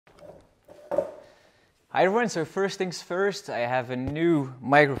Hi everyone, so first things first, I have a new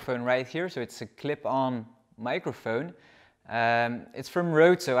microphone right here, so it's a clip-on microphone. It's from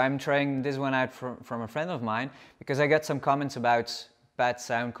Rode, so I'm trying this one out from a friend of mine because I got some comments about bad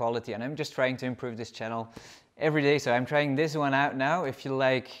sound quality and I'm just trying to improve this channel every day, so I'm trying this one out now. If you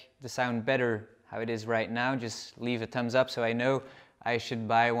like the sound better how it is right now, just leave a thumbs up so I know I should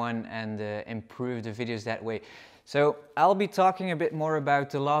buy one and improve the videos that way. So I'll be talking a bit more about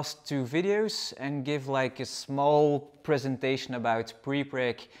the last two videos and give like a small presentation about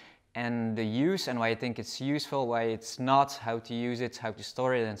Prepreg and the use and why I think it's useful, why it's not, how to use it, how to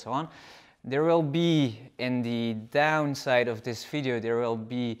store it and so on. There will be, in the downside of this video, there will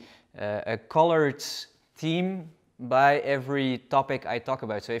be a colored theme by every topic I talk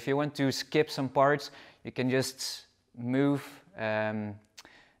about. So if you want to skip some parts, you can just move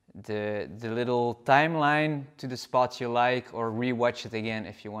the little timeline to the spots you like or re-watch it again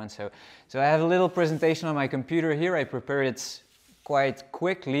if you want. So I have a little presentation on my computer here. I prepared it quite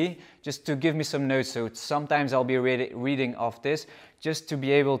quickly just to give me some notes. So sometimes I'll be reading off this just to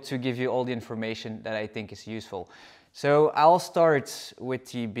be able to give you all the information that I think is useful. So I'll start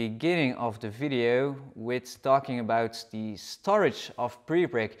with the beginning of the video with talking about the storage of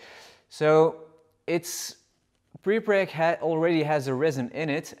Prepreg. So Prepreg already has a resin in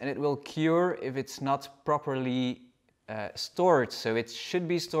it and it will cure if it's not properly stored. So it should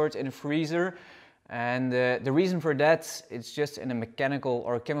be stored in a freezer, and the reason for that, it's just in a mechanical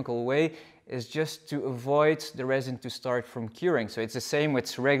or chemical way, is just to avoid the resin to start from curing. So it's the same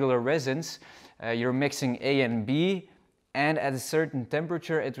with regular resins. You're mixing A and B, and at a certain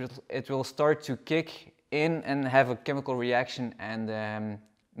temperature it will start to kick in and have a chemical reaction and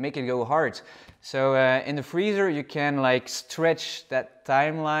make it go hard. So in the freezer you can like stretch that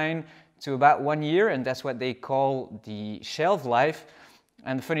timeline to about 1 year, and that's what they call the shelf life.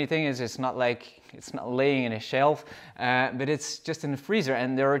 And the funny thing is, it's not laying in a shelf, but it's just in the freezer.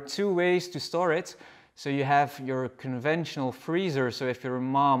 And there are two ways to store it. So you have your conventional freezer. So if your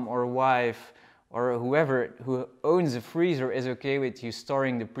mom or wife or whoever who owns a freezer is okay with you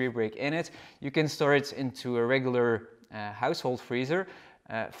storing the Prepreg in it, you can store it into a regular household freezer.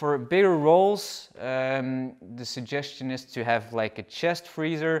 For bigger rolls, the suggestion is to have like a chest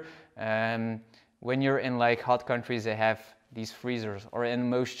freezer. When you're in like hot countries, they have these freezers, or in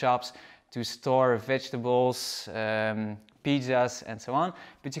most shops, to store vegetables, pizzas and so on.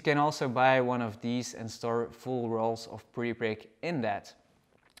 But you can also buy one of these and store full rolls of Prepreg in that.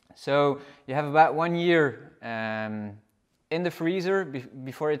 So you have about 1 year in the freezer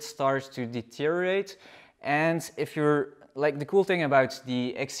before it starts to deteriorate. And if you're like, the cool thing about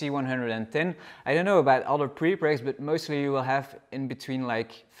the XC110, I don't know about other Prepregs, but mostly you will have in between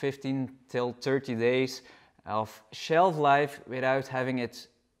like 15 till 30 days of shelf life without having it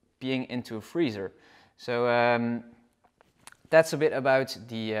being into a freezer. So that's a bit about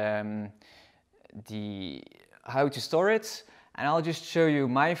the how to store it, and I'll just show you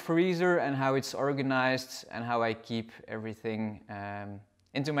my freezer and how it's organized and how I keep everything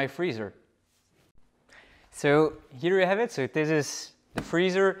into my freezer. So here you have it. So this is the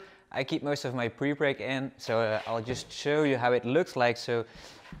freezer. I keep most of my Prepreg in, so I'll just show you how it looks like. So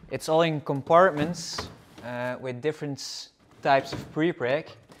it's all in compartments with different types of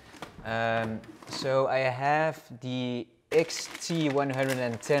Prepreg. So I have the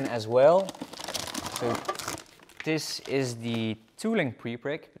XT110 as well. So this is the tooling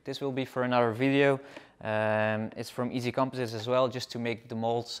Prepreg, but this will be for another video. It's from Easy Composites as well, just to make the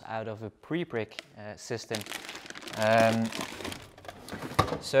molds out of a Prepreg system.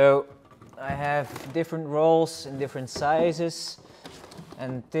 So I have different rolls in different sizes,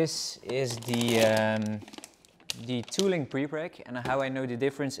 and this is the tooling Prepreg. And how I know the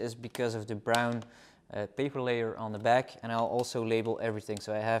difference is because of the brown paper layer on the back, and I'll also label everything.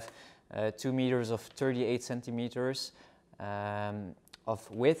 So I have 2 meters of 38 centimeters of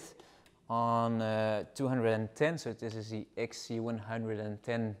width on 210, so this is the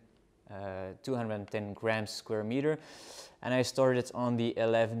XC110, 210 grams square meter, and I stored it on the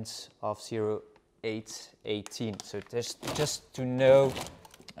 11th of 08/18. So just to know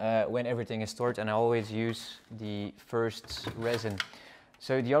when everything is stored, and I always use the first resin.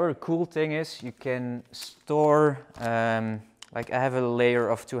 So the other cool thing is you can store, like I have a layer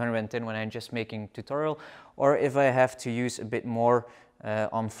of 210 when I'm just making tutorial, or if I have to use a bit more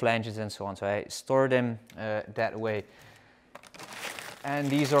on flanges and so on. So I store them that way. And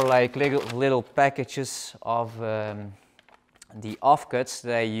these are like little packages of the offcuts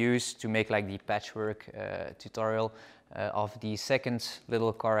that I use to make like the patchwork tutorial of the second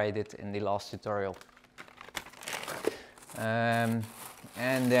little car I did in the last tutorial. And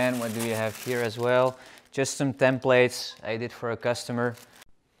then what do we have here as well? just some templates I did for a customer.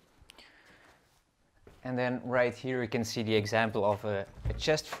 And then right here you can see the example of a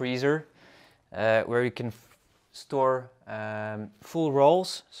chest freezer where you can store full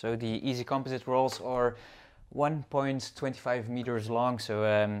rolls. So the easy composite rolls are 1.25 meters long, so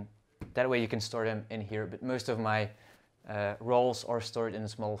that way you can store them in here, but most of my rolls are stored in a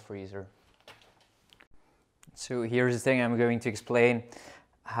small freezer. So here's the thing, I'm going to explain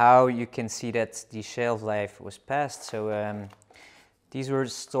how you can see that the shelf life was passed. So these were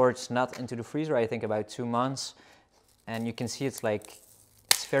stored not into the freezer, I think about 2 months, and you can see it's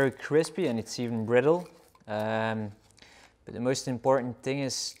very crispy and it's even brittle. But the most important thing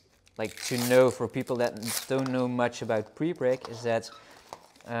is to know for people that don't know much about Prepreg is that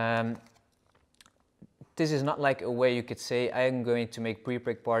this is not like a way you could say I'm going to make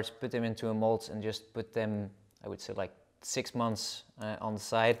Prepreg parts, put them into a mold and just put them, I would say 6 months on the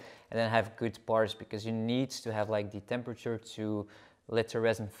side and then have good parts, because you need to have the temperature to let the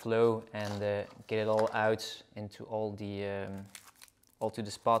resin flow and get it all out into all to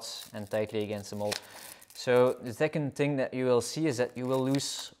the spots and tightly against the mold. So the second thing that you will see is that you will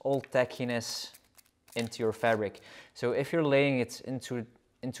lose all tackiness into your fabric. So if you're laying it into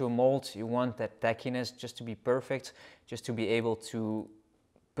a mold, you want that tackiness just to be perfect, just to be able to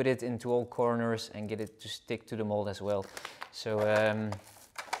put it into all corners and get it to stick to the mold as well. So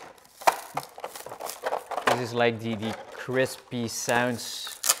this is the crispy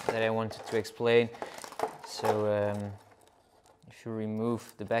sounds that I wanted to explain. So if you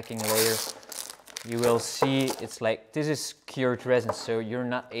remove the backing layer, you will see it's this is cured resin, so you're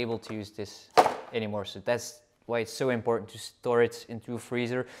not able to use this anymore. So that's why it's so important to store it into a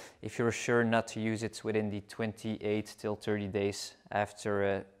freezer if you're sure not to use it within the 28 till 30 days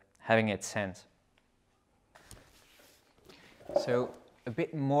after having it sent. So a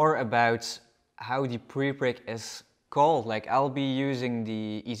bit more about how the Prepreg is called. I'll be using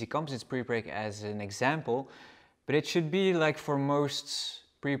the Easy Composites Prepreg as an example, but it should be for most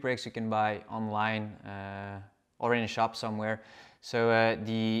Prepregs you can buy online or in a shop somewhere. So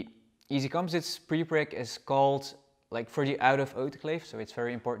the Easy Composites Prepreg is called for the out of autoclave, so it's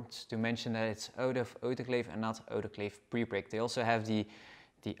very important to mention that it's out of autoclave and not autoclave Prepreg. They also have the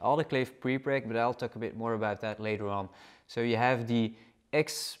autoclave Prepreg, but I'll talk a bit more about that later on. So you have the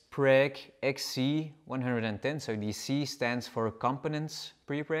Prepreg XC 110, so the C stands for components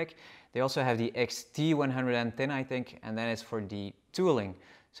Prepreg. They also have the XT 110, I think, and then it's for the tooling.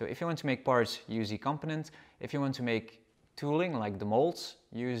 So if you want to make parts, use the component. If you want to make tooling, like the molds,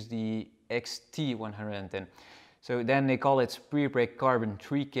 use the XT 110. So then they call it Prepreg Carbon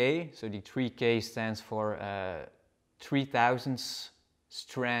 3K. So the 3K stands for 3000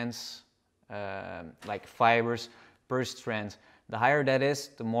 strands, fibers per strand. The higher that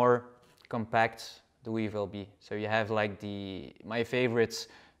is, the more compact the weave will be. So you have my favorites,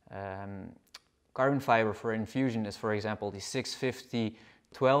 carbon fiber for infusion is, for example, the 650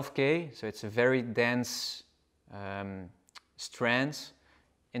 12K. So it's a very dense strands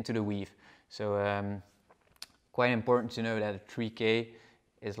into the weave. So quite important to know that a 3K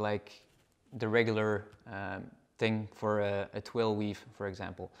is the regular thing for a twill weave, for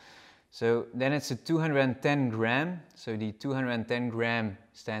example. So then it's a 210 gram. So the 210 gram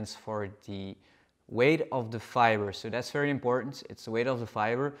stands for the weight of the fiber. So that's very important. It's the weight of the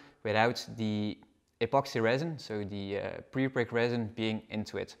fiber without the epoxy resin, so the Prepreg resin being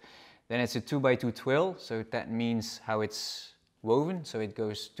into it. Then it's a 2x2 twill, so that means how it's woven. So it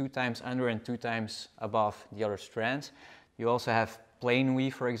goes 2 times under and 2 times above the other strands. You also have plain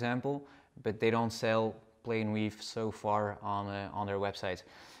weave, for example, but they don't sell plain weave so far on their website.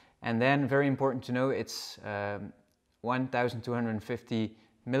 And then very important to know, it's 1250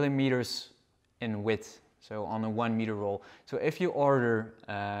 millimeters in width, so on a 1 meter roll. So if you order,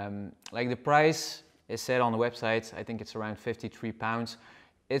 the price is set on the website, I think it's around 53 pounds.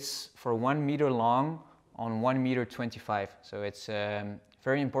 It's for 1 meter long on 1 meter 25. So it's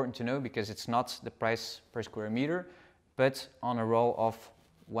very important to know, because it's not the price per square meter, but on a roll of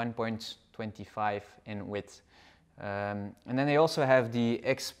 1.25 in width. And then they also have the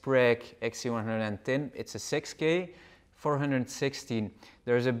Prepreg XC110. It's a 6K 416.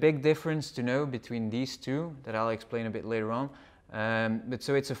 There's a big difference to know between these two that I'll explain a bit later on. But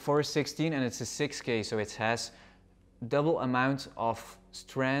so it's a 416 and it's a 6K, so it has double amount of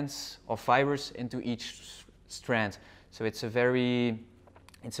strands of fibers into each strand. So it's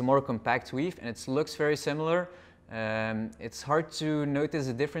a more compact weave, and it looks very similar. It's hard to notice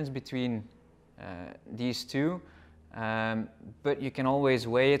the difference between these two. But you can always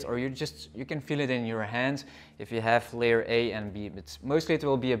weigh it, or you can feel it in your hand if you have layer A and B. But mostly it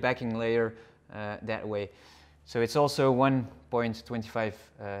will be a backing layer that way. So it's also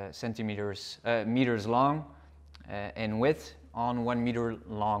 1.25 meters long in width on 1 meter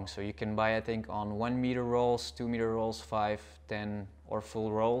long. So you can buy, I think, on 1 meter rolls, 2 meter rolls, 5, 10, or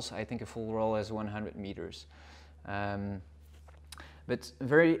full rolls. I think a full roll is 100 meters. But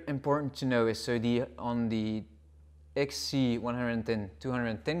very important to know is, so on the XC 110,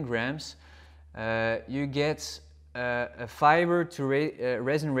 210 grams, you get a fiber to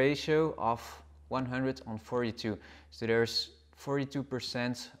resin ratio of 100/42. So there's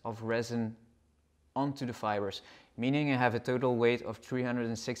 42% of resin onto the fibers, meaning you have a total weight of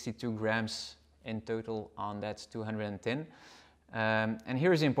 362 grams in total on that 210. And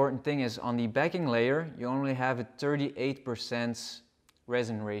here's the important thing is, on the backing layer you only have a 38%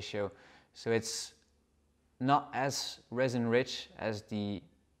 resin ratio. So it's not as resin rich as the,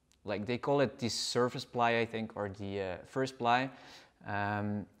 like they call it the surface ply, I think, or the first ply.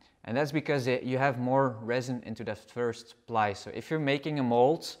 And that's because you have more resin into that first ply. So if you're making a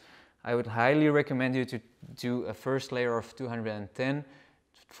mold, I would highly recommend you to do a first layer of 210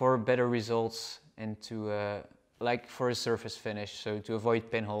 for better results and to like for a surface finish, so to avoid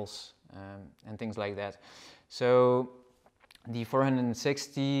pinholes and things like that. So the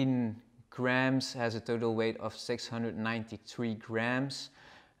 416 grams has a total weight of 693 grams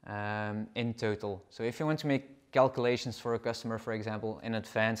in total. So if you want to make calculations for a customer, for example, in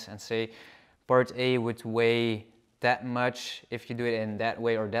advance, and say part A would weigh that much, if you do it in that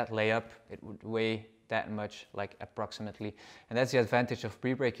way or that layup, it would weigh that much, like approximately. And that's the advantage of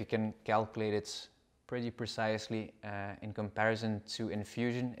Prepreg. You can calculate it pretty precisely in comparison to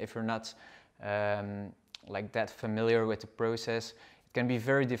infusion. If you're not like that familiar with the process, it can be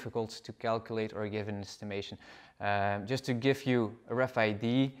very difficult to calculate or give an estimation. Just to give you a rough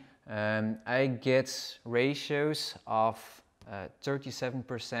idea, I get ratios of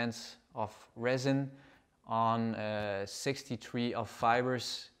 37% of resin on 63 of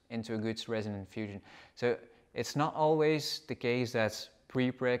fibers into a good resin infusion. So it's not always the case that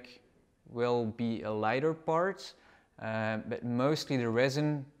Prepreg will be a lighter part, but mostly the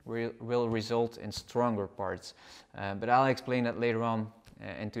resin will result in stronger parts. But I'll explain that later on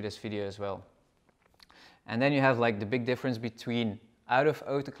into this video as well. And then you have like the big difference between out of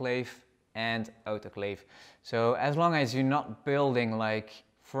autoclave and autoclave. So as long as you're not building like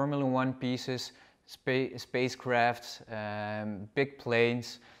Formula 1 pieces, spacecraft, big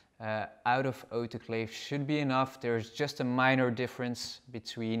planes, out of autoclave should be enough. There's just a minor difference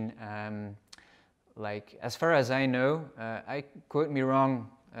between, like as far as I know, I quote me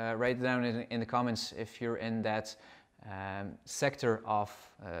wrong, write it down in the comments if you're in that sector of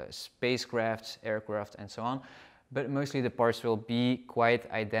spacecraft, aircraft and so on, but mostly the parts will be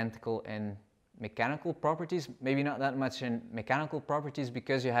quite identical in mechanical properties, maybe not that much in mechanical properties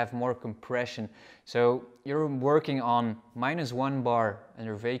because you have more compression. So you're working on -1 bar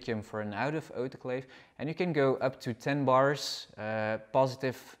under vacuum for an out of autoclave, and you can go up to 10 bars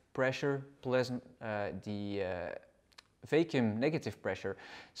positive pressure plus the vacuum negative pressure.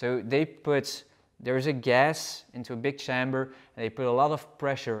 So there's a gas into a big chamber, and they put a lot of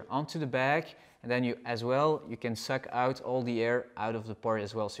pressure onto the bag, and then you can suck out all the air out of the part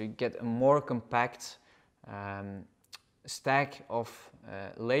as well. So you get a more compact stack of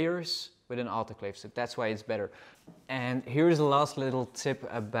layers with an autoclave. So that's why it's better. And here's the last little tip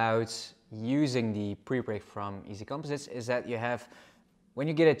about using the Prepreg from Easy Composites, is that you have, when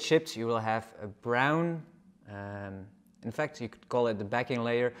you get it chipped, you will have a brown, in fact you could call it the backing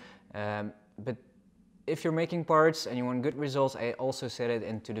layer, but if you're making parts and you want good results, I also said it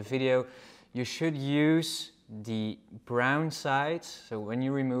into the video, you should use the brown side, so when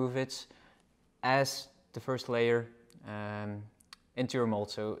you remove it, as the first layer into your mold.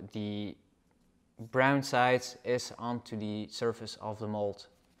 So the brown side is onto the surface of the mold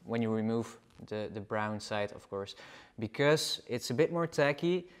when you remove the brown side, of course, because it's a bit more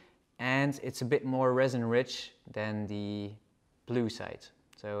tacky and it's a bit more resin rich than the blue side.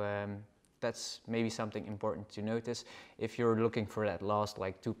 So that's maybe something important to notice if you're looking for that last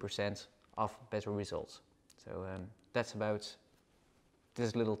like 2% of better results. So that's about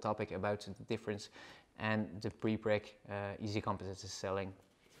this little topic about the difference and the Prepreg Easy Composites is selling.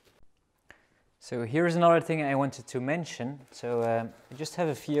 So here's another thing I wanted to mention. So I just have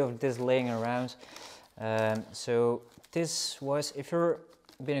a few of this laying around. So this was, if you've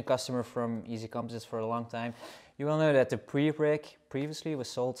been a customer from Easy Composites for a long time, you will know that the Prepreg previously was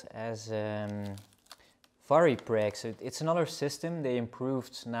sold as Prepreg. So it's another system they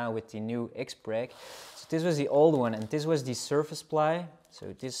improved now with the new Prepreg. So this was the old one, and this was the surface ply.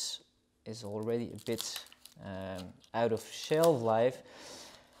 So this is already a bit out of shelf life.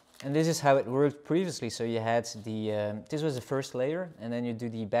 And this is how it worked previously. So you had the, this was the first layer, and then you do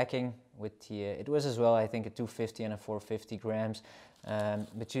the backing with the, it was as well, I think, a 250 and a 450 grams.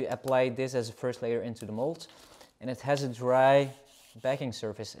 But you apply this as a first layer into the mold, and it has a dry backing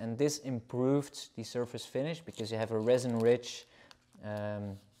surface. And this improved the surface finish because you have a resin-rich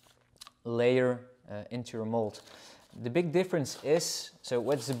layer into your mold. The big difference is, so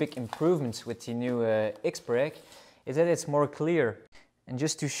what's the big improvements with the new Prepreg, is that it's more clear. And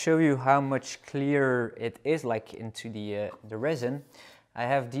just to show you how much clearer it is, like into the resin, I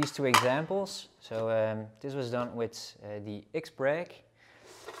have these two examples. So this was done with the Prepreg,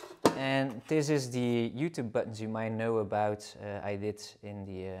 and this is the YouTube buttons you might know about. I did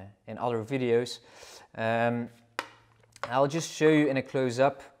in other videos. I'll just show you in a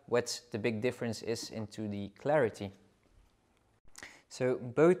close-up what the big difference is into the clarity. So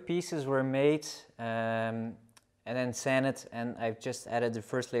both pieces were made and then sanded, and I've just added the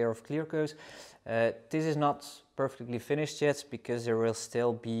first layer of clear coat. This is not perfectly finished yet because there will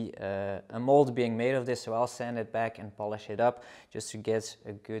still be a mold being made of this, so I'll sand it back and polish it up just to get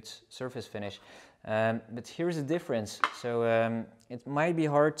a good surface finish. But here's the difference. So it might be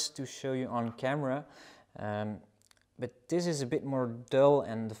hard to show you on camera, but this is a bit more dull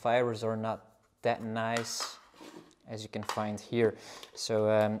and the fibers are not that nice as you can find here.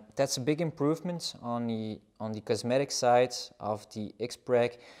 So that's a big improvement on the cosmetic side of the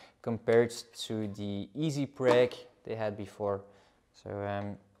Prepreg compared to the Easy Preg they had before.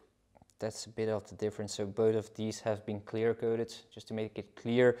 So that's a bit of the difference. So both of these have been clear coated just to make it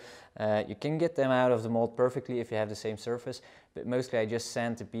clear. You can get them out of the mold perfectly if you have the same surface, but mostly I just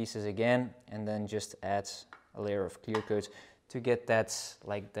sand the pieces again and then just add a layer of clear coat to get that,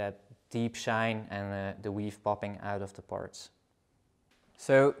 like that deep shine and the weave popping out of the parts.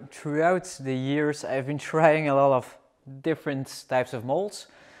 So throughout the years I've been trying a lot of different types of molds.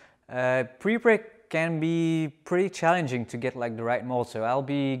 Prepreg can be pretty challenging to get like the right mold, so I'll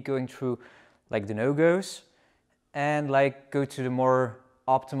be going through like the no-goes and like go to the more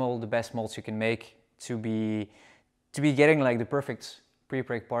optimal, the best molds you can make to be getting like the perfect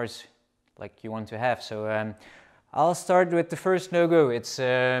Prepreg parts like you want to have. So I'll start with the first no-go. It's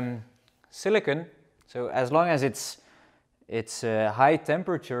silicon. So as long as it's high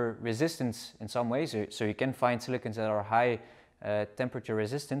temperature resistance in some ways, so you can find silicons that are high temperature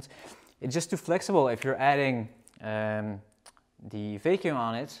resistant. It's just too flexible. If you're adding the vacuum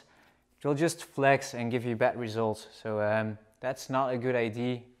on it, it will just flex and give you bad results. So that's not a good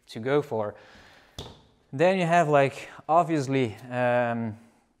idea to go for. Then you have like, obviously,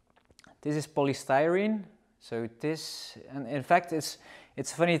 this is polystyrene. So this, and in fact, it's a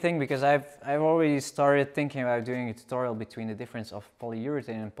funny thing because I've already started thinking about doing a tutorial between the difference of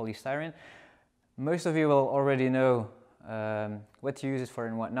polyurethane and polystyrene. Most of you will already know what to use it for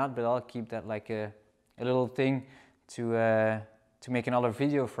and what not, but I'll keep that like a little thing to make another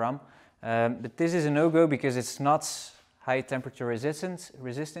video from. But this is a no-go because it's not high temperature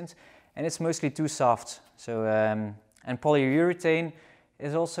resistant, and it's mostly too soft. So and polyurethane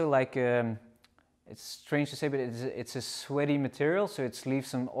is also like it's strange to say, but it's a sweaty material, so it leaves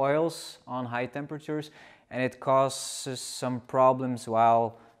some oils on high temperatures, and it causes some problems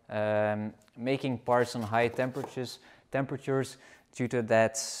while making parts on high temperatures due to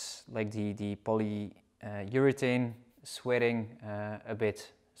that, like the polyurethane sweating a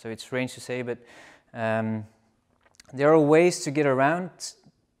bit. So it's strange to say, but there are ways to get around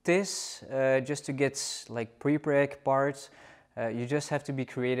this, just to get like Prepreg parts. You just have to be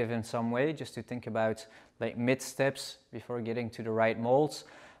creative in some way, just to think about like mid steps before getting to the right molds.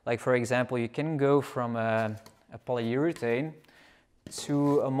 Like for example, you can go from a polyurethane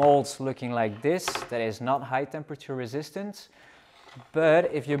to a mold looking like this that is not high temperature resistant.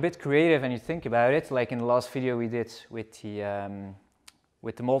 But if you're a bit creative and you think about it, like in the last video we did with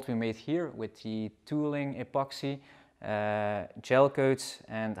the mold we made here, with the tooling epoxy, gel coats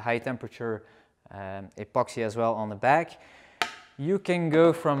and high temperature epoxy as well on the back, you can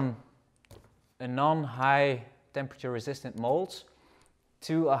go from a non-high temperature resistant mold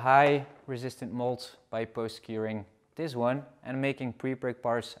to a high resistant mold by post-curing this one and making Prepreg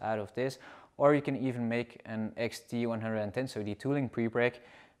parts out of this, or you can even make an XT110, so the tooling Prepreg,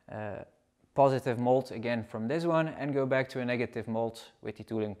 positive mold again from this one and go back to a negative mold with the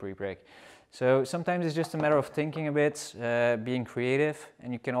tooling Prepreg. So sometimes it's just a matter of thinking a bit, being creative,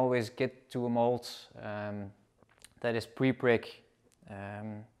 and you can always get to a mold that is Prepreg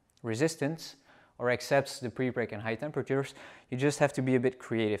resistant or accepts the Prepreg and high temperatures. You just have to be a bit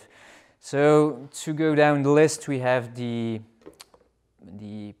creative. So to go down the list, we have the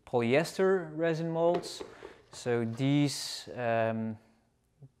polyester resin molds. So these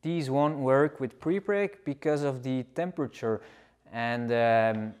these won't work with Prepreg because of the temperature. And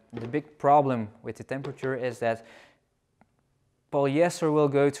the big problem with the temperature is that polyester will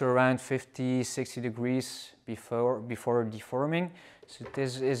go to around 50-60 degrees before deforming. So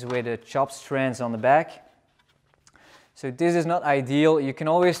this is with the chopped strands on the back. So this is not ideal. You can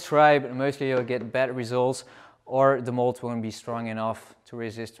always try, but mostly you'll get bad results, or the mold won't be strong enough to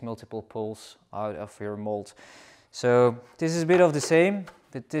resist multiple pulls out of your mold. So this is a bit of the same,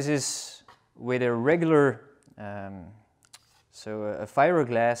 but this is with a regular, a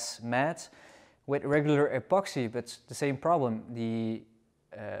fiberglass mat with regular epoxy, but the same problem. The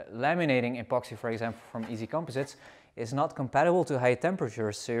laminating epoxy, for example, from Easy Composites, is not compatible to high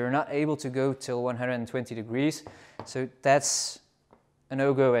temperatures, so you're not able to go till 120 degrees. So that's a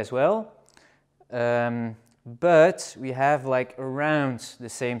no-go as well. But we have like around the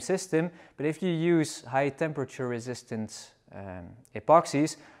same system, but if you use high temperature resistant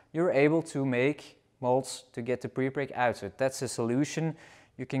epoxies, you're able to make molds to get the Prepreg out. So that's a solution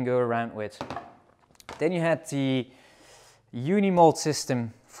you can go around with. Then you had the Unimold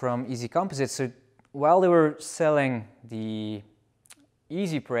system from Easy Composites. So while they were selling the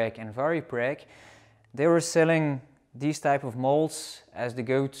EasyPreg and VariPreg, they were selling these type of molds as the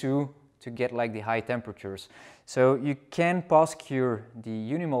go-to to get like the high temperatures. So you can pause cure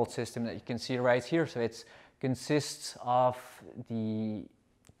the Unimold system that you can see right here. So it consists of the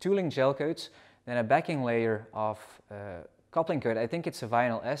tooling gel coats, then a backing layer of coupling coat. I think it's a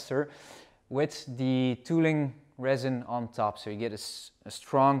vinyl ester with the tooling resin on top. So you get a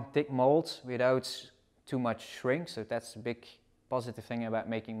strong, thick mold without too much shrink. So that's a big positive thing about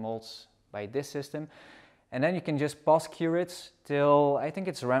making molds by this system. And then you can just pause cure it till, I think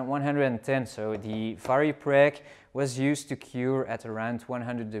it's around 110. So the VariPreg was used to cure at around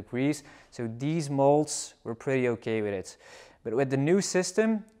 100 degrees. So these molds were pretty okay with it. But with the new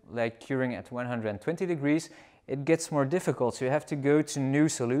system, like curing at 120 degrees, it gets more difficult. So you have to go to new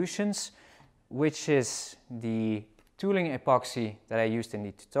solutions, which is the tooling epoxy that I used in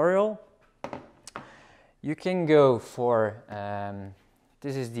the tutorial. You can go for,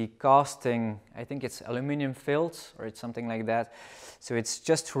 this is the casting, I think it's aluminum filled or it's something like that. So it's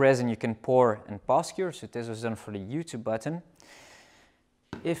just resin you can pour and pause cure. So this was done for the YouTube button.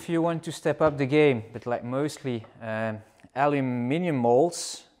 If you want to step up the game, but like mostly aluminum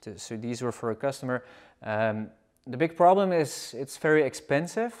molds, so these were for a customer, the big problem is it's very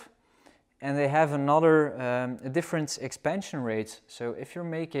expensive. And they have a different expansion rate. So if you're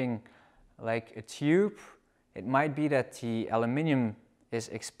making like a tube, it might be that the aluminum is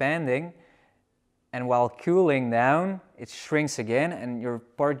expanding, and while cooling down, it shrinks again, and your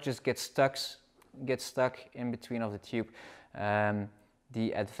part just gets stuck in between of the tube.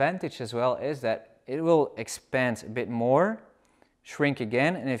 The advantage as well is that it will expand a bit more, shrink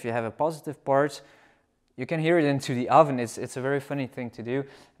again, and if you have a positive part, you can hear it into the oven. It's a very funny thing to do.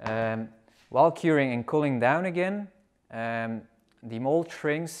 While curing and cooling down again, the mold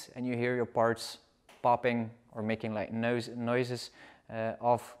shrinks and you hear your parts popping or making like noises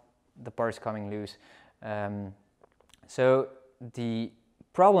of the parts coming loose. So the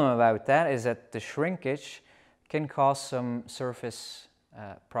problem about that is that the shrinkage can cause some surface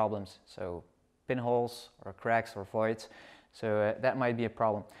problems, so pinholes or cracks or voids. So that might be a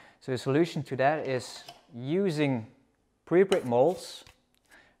problem. So the solution to that is using Prepreg molds,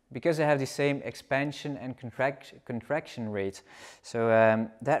 because they have the same expansion and contraction rate. So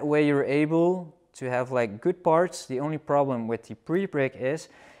that way you're able to have like good parts. The only problem with the Prepreg is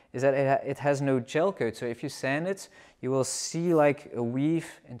that it has no gel coat. So if you sand it, you will see like a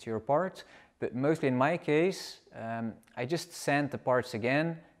weave into your part. But mostly in my case, I just sand the parts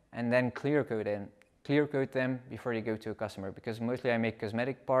again and then clear coat them before you go to a customer, because mostly I make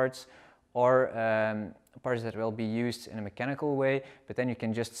cosmetic parts or parts that will be used in a mechanical way, but then you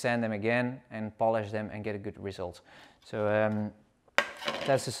can just sand them again and polish them and get a good result. So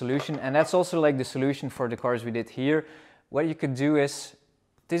that's the solution, and that's also like the solution for the cars we did here. What you could do is,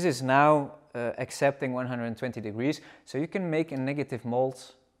 this is now accepting 120 degrees, so you can make a negative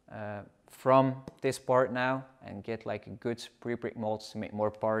mold from this part now and get like a good Prepreg molds to make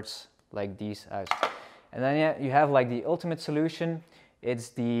more parts like these out. And then yeah, you have like the ultimate solution. It's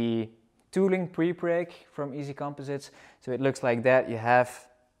the tooling Prepreg from Easy Composites. So it looks like that. You have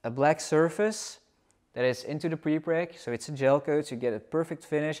a black surface that is into the Prepreg, so it's a gel coat, so you get a perfect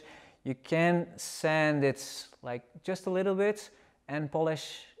finish. You can sand it like just a little bit and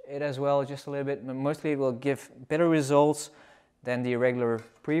polish it as well just a little bit. Mostly it will give better results than the regular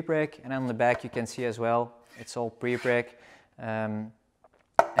Prepreg. And on the back you can see as well, it's all Prepreg.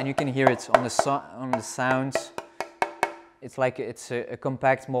 And you can hear it on the sounds. it's like it's a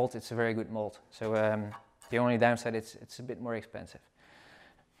compact mold. It's a very good mold. So the only downside it's a bit more expensive.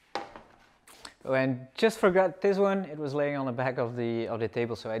 Oh, and just forgot this one. It was laying on the back of the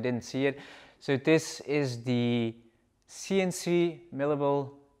table, so I didn't see it. So this is the CNC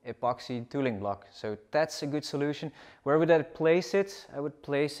millable epoxy tooling block. So that's a good solution. Where would I place it? I would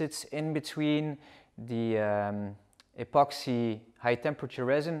place it in between the epoxy high temperature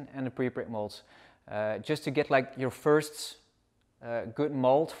resin and the Prepreg molds. Just to get like your first good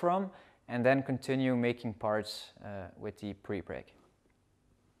mold from, and then continue making parts with the Prepreg.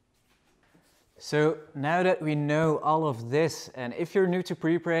 So now that we know all of this, and if you're new to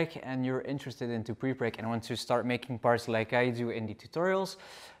Prepreg and you're interested into Prepreg and want to start making parts like I do in the tutorials,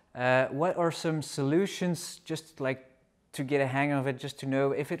 what are some solutions just like to get a hang of it, just to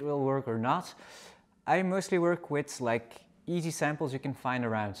know if it will work or not? I mostly work with like easy samples you can find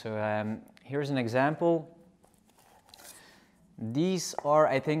around. So here's an example. These are,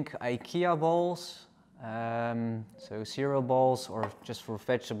 I think, IKEA balls. So cereal balls, or just for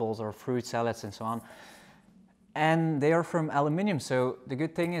vegetables or fruit salads and so on. And they are from aluminium, so the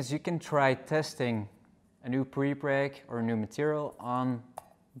good thing is you can try testing a new Prepreg or a new material on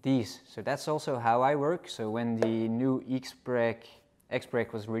these. So that's also how I work. So when the new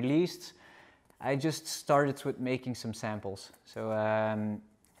X-Preg was released, I just started with making some samples. So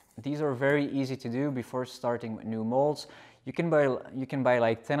these are very easy to do before starting with new molds. You can buy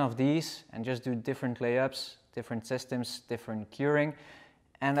like 10 of these and just do different layups, different systems, different curing,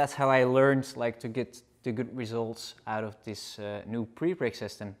 and that's how I learned like to get the good results out of this new Prepreg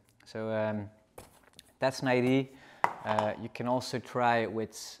system. So that's an idea. You can also try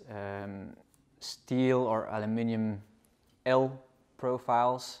with steel or aluminium L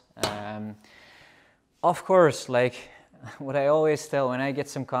profiles. Of course, like what I always tell when I get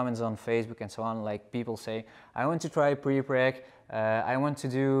some comments on Facebook and so on, like people say, I want to try Prepreg, I want to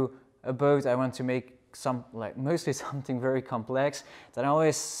do a boat, I want to make some, like mostly something very complex, then I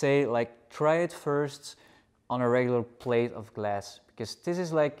always say like try it first on a regular plate of glass, because this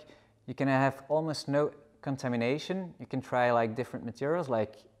is like, you can have almost no contamination. You can try like different materials,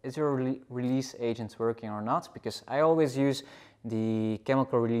 like is your release agent working or not, because I always use the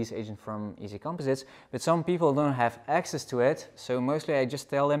chemical release agent from Easy Composites, but some people don't have access to it, so mostly I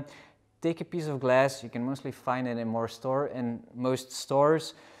just tell them, take a piece of glass, you can mostly find it in most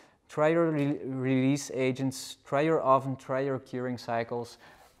stores, try your release agents, try your oven, try your curing cycles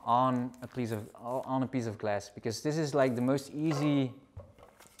on a piece of glass, because this is like the most easy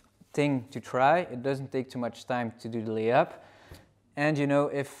thing to try. It doesn't take too much time to do the layup, and you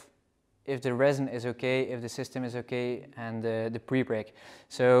know if the resin is okay, if the system is okay, and the Prepreg.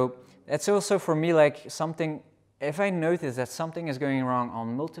 So that's also for me like something, if I notice that something is going wrong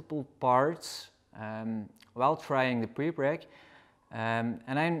on multiple parts while trying the Prepreg, and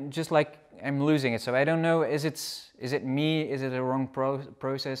I'm just like, I'm losing it. So I don't know, is it me, is it a wrong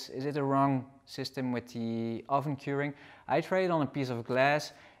process, is it a wrong system with the oven curing? I try it on a piece of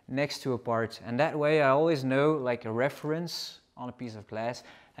glass next to a part, and that way I always know like a reference on a piece of glass.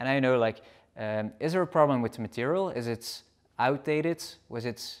 And I know like, is there a problem with the material? Is it outdated? Was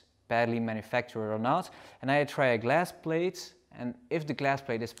it badly manufactured or not? And I try a glass plate, and if the glass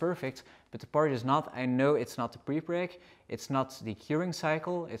plate is perfect, but the part is not, I know it's not the Prepreg, it's not the curing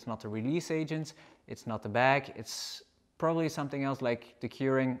cycle, it's not the release agent, it's not the bag, it's probably something else like the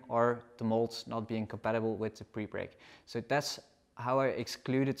curing or the molds not being compatible with the Prepreg. So that's how I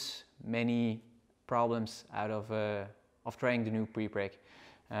excluded many problems out of trying the new Prepreg.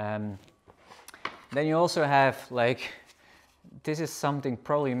 Then you also have like, this is something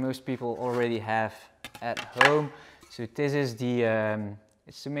probably most people already have at home. So this is the,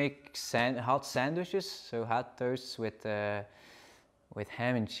 it's to make hot sandwiches, so hot toasts with ham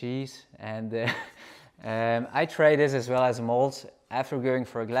and cheese. And I try this as well as a mold after going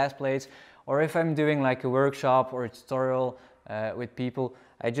for a glass plate, or if I'm doing like a workshop or a tutorial with people,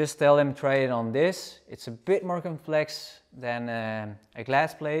 I just tell them try it on this. It's a bit more complex than a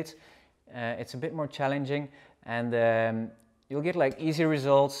glass plate. It's a bit more challenging, and you'll get like easy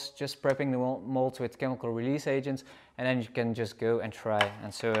results just prepping the molds with chemical release agents, and then you can just go and try.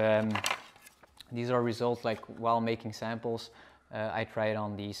 And so these are results like while making samples. I try it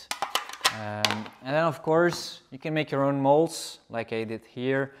on these. And then of course you can make your own molds like I did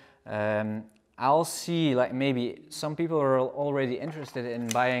here. I'll see, like maybe some people are already interested in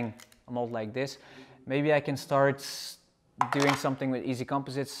buying a mold like this. Maybe I can start doing something with Easy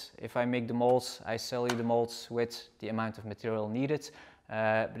Composites. If I make the molds, I sell you the molds with the amount of material needed.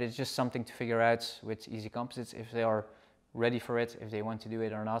 But it's just something to figure out with Easy Composites if they are ready for it, if they want to do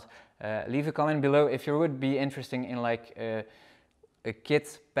it or not. Leave a comment below if you would be interested in like a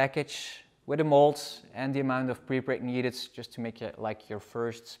kit package with the molds and the amount of prepreg needed just to make it like your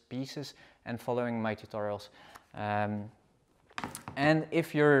first pieces and following my tutorials. And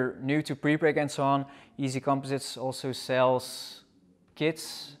if you're new to prepreg and so on, Easy Composites also sells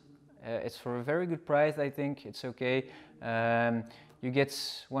kits. It's for a very good price, I think. It's okay. You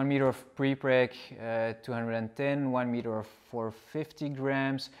get 1 meter of prepreg, 210, 1 meter of 450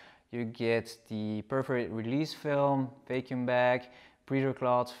 grams. You get the perforated release film, vacuum bag, breather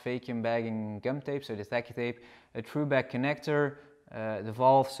cloth, vacuum bagging gum tape, so the tacky tape, a true back connector, the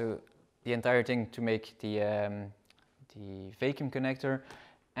valve, so the entire thing to make the vacuum connector,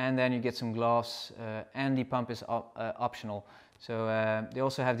 and then you get some gloves, and the pump is optional. So they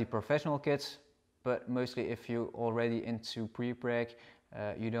also have the professional kits, but mostly if you're already into prepreg,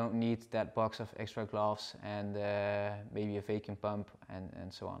 you don't need that box of extra gloves and maybe a vacuum pump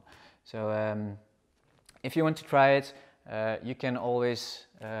and so on. So if you want to try it, you can always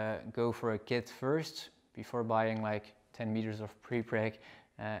go for a kit first before buying like 10 meters of prepreg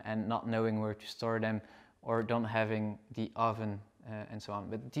and not knowing where to store them or don't having the oven and so on.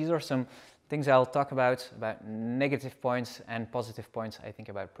 But these are some things I'll talk about negative points and positive points I think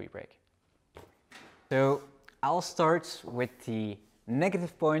about prepreg. So I'll start with the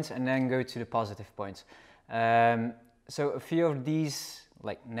negative points and then go to the positive points. So a few of these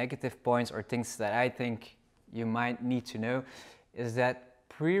like negative points or things that I think you might need to know is that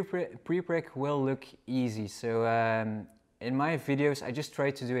prepreg will look easy. So in my videos, I just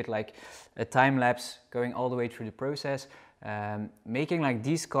try to do it like a time lapse, going all the way through the process. Making like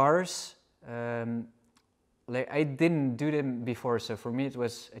these cars, like I didn't do them before, so for me it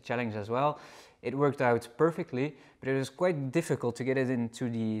was a challenge as well. It worked out perfectly, but it was quite difficult to get it into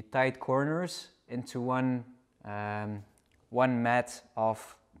the tight corners into one mat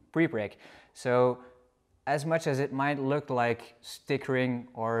of prepreg. So as much as it might look like stickering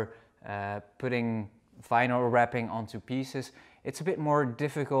or putting vinyl wrapping onto pieces, it's a bit more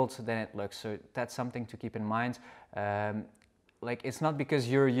difficult than it looks, so that's something to keep in mind. Like it's not because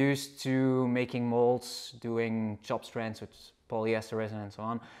you're used to making molds, doing chop strands with polyester resin and so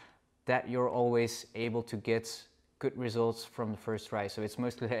on, that you're always able to get good results from the first try. So it's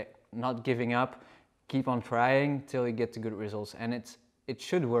mostly not giving up, keep on trying till you get the good results, and it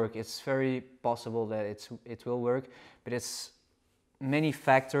should work. It's very possible that it will work, but it's many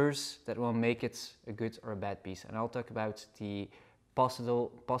factors that will make it a good or a bad piece, and I'll talk about the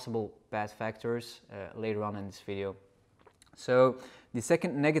possible bad factors later on in this video. So the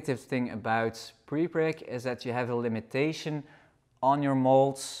second negative thing about prepreg is that you have a limitation on your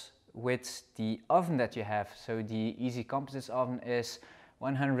molds with the oven that you have. So the Easy Composites oven is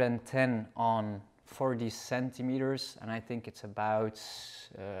 110 on 40 centimeters, and I think it's about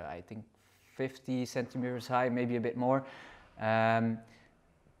I think 50 centimeters high, maybe a bit more.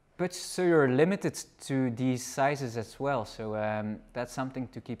 But so you're limited to these sizes as well, so that's something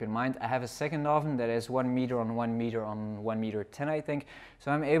to keep in mind. I have a second oven that is 1 meter on 1 meter on 1 meter 10, I think,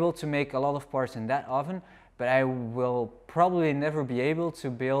 so I'm able to make a lot of parts in that oven, but I will probably never be able to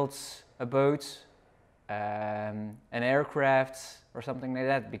build a boat, an aircraft or something like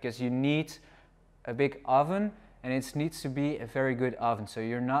that, because you need a big oven, and it needs to be a very good oven. So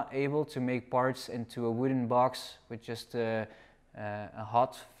you're not able to make parts into a wooden box with just a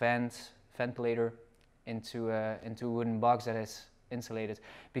hot ventilator into a wooden box that is insulated,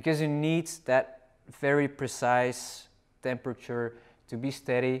 because you need that very precise temperature to be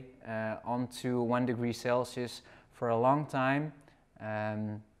steady onto 1 degree Celsius for a long time,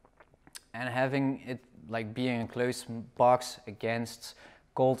 and having it like being a closed box against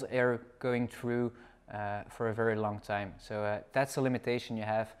cold air going through for a very long time. So that's a limitation you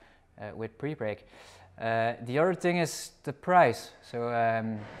have with prepreg. The other thing is the price. So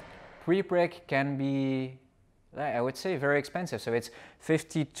prepreg can be, I would say, very expensive. So it's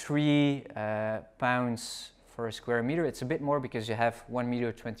 53 pounds for a square meter. It's a bit more because you have 1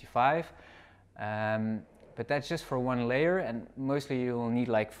 meter 25, but that's just for one layer, and mostly you will need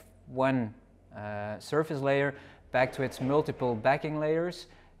like one surface layer back to its multiple backing layers.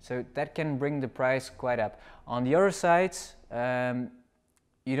 So that can bring the price quite up. On the other side,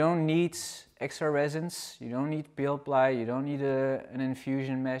 you don't need extra resins, you don't need peel ply, you don't need an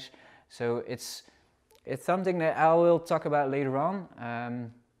infusion mesh. So it's something that I will talk about later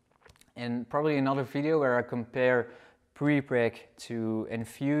on in probably another video where I compare prepreg to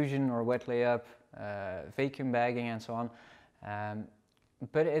infusion or wet layup, vacuum bagging and so on.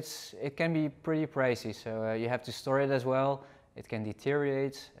 But it can be pretty pricey, so you have to store it as well. It can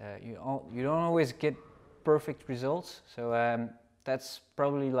deteriorate. You don't always get perfect results. So that's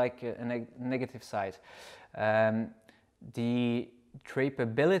probably like a negative side. The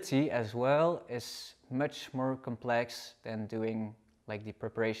drapeability as well is much more complex than doing like the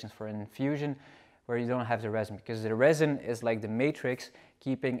preparations for an infusion, where you don't have the resin, because the resin is like the matrix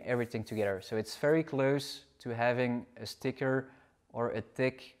keeping everything together. So it's very close to having a sticker or a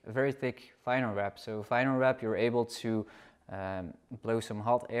very thick vinyl wrap. So vinyl wrap, you're able to blow some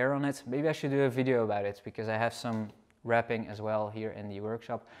hot air on it. Maybe I should do a video about it, because I have some wrapping as well here in the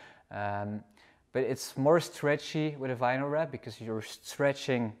workshop. But it's more stretchy with a vinyl wrap, because you're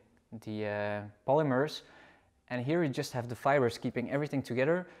stretching the polymers, and here you just have the fibers keeping everything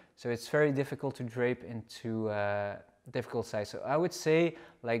together. So it's very difficult to drape into difficult size. So I would say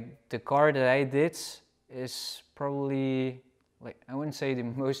like the car that I did is probably, like, I wouldn't say the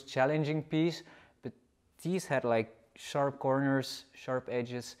most challenging piece, but these had like sharp corners, sharp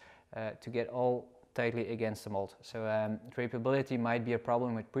edges to get all tightly against the mold. So drapeability might be a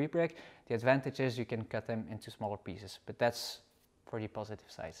problem with Prepreg. The advantage is you can cut them into smaller pieces, but that's for the positive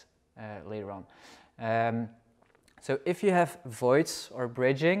sides later on. So if you have voids or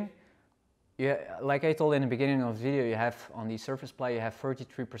bridging, like I told in the beginning of the video, you have on the surface ply, you have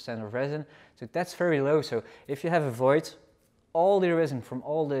 33% of resin. So that's very low. So if you have a void, all the resin from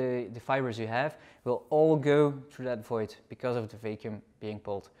all the fibers you have will all go through that void because of the vacuum being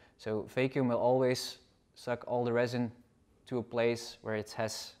pulled. So vacuum will always suck all the resin to a place where it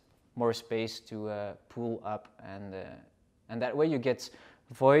has more space to pull up, and that way you get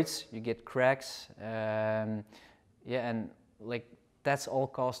voids, you get cracks, yeah, and like that's all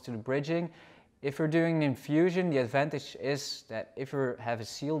caused to the bridging. If you're doing an infusion, the advantage is that if you have a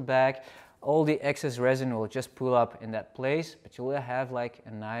sealed bag, all the excess resin will just pull up in that place, but you will have like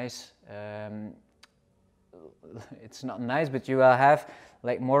a nice, it's not nice, but you will have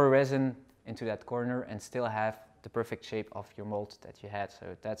like more resin into that corner and still have the perfect shape of your mold that you had.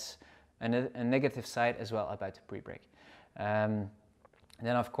 So that's a negative side as well about the Prepreg.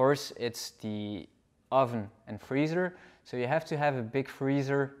 Then of course it's the oven and freezer. So you have to have a big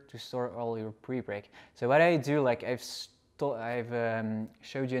freezer to store all your Prepreg. So what I do, like I've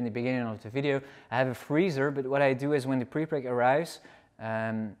showed you in the beginning of the video, I have a freezer, but what I do is when the Prepreg arrives,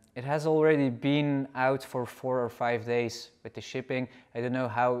 it has already been out for 4 or 5 days with the shipping. I don't know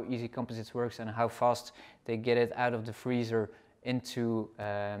how Easy Composites works and how fast they get it out of the freezer into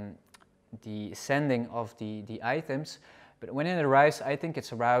the sending of the items. But when it arrives, I think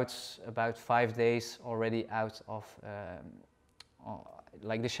it's about 5 days already out of,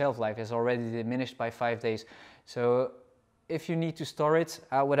 like the shelf life is already diminished by 5 days. So if you need to store it,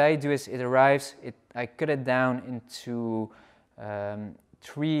 what I do is it arrives, I cut it down into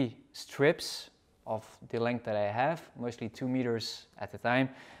 3 strips of the length that I have, mostly 2 meters at a time,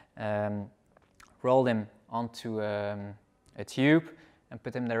 roll them onto a tube and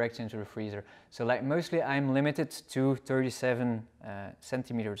put them directly into the freezer. So like mostly I'm limited to 37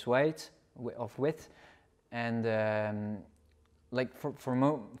 centimeters wide of width, and like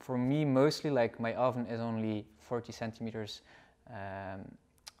for me mostly like my oven is only 40 centimeters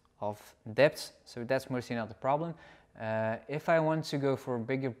of depth, so that's mostly not the problem. If I want to go for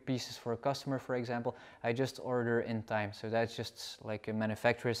bigger pieces for a customer, for example, I just order in time. So that's just like a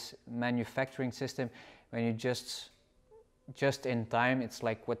manufacturing system. When you just in time, it's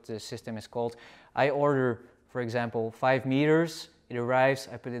like what the system is called. I order, for example, 5 meters, it arrives,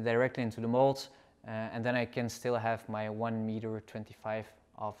 I put it directly into the mold, and then I can still have my 1 meter 25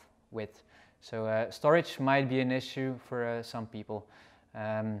 of width. So storage might be an issue for some people.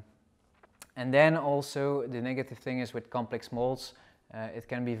 And then also the negative thing is with complex molds, it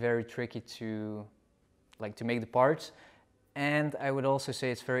can be very tricky to make the parts, and I would also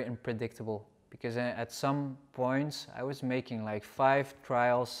say it's very unpredictable, because at some points I was making like 5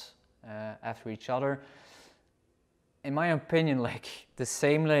 trials after each other. In my opinion, like the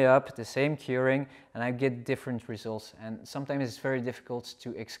same layup, the same curing, and I get different results, and sometimes it's very difficult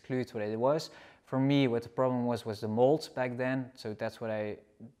to exclude what it was. For me, what the problem was the molds back then, so that's what I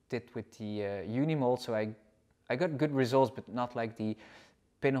did with the uni mold. So I got good results, but not like the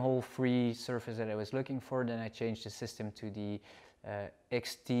pinhole free surface that I was looking for. Then I changed the system to the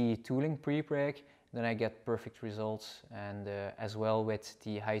XT tooling Prepreg, then I get perfect results, and as well with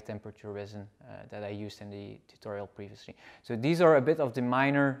the high temperature resin that I used in the tutorial previously. So these are a bit of the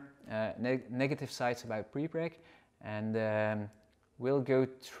minor negative sides about Prepreg, and we'll go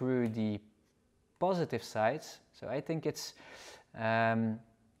through the positive sides. So I think it's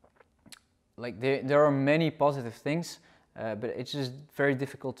like there are many positive things, but it's just very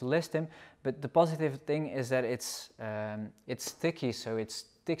difficult to list them. But the positive thing is that it's sticky, so it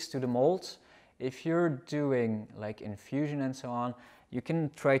sticks to the mold. if you're doing like infusion and so on, you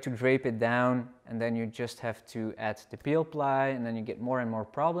can try to drape it down, and then you just have to add the peel ply, and then you get more and more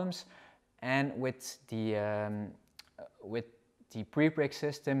problems. And with the Prepreg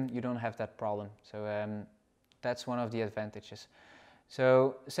system, you don't have that problem. So that's one of the advantages.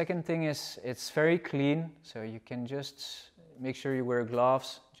 So second thing is it's very clean, so you can just make sure you wear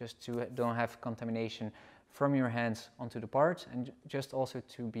gloves just to don't have contamination from your hands onto the part, and just also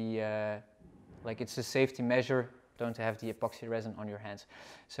to be like it's a safety measure, don't have the epoxy resin on your hands.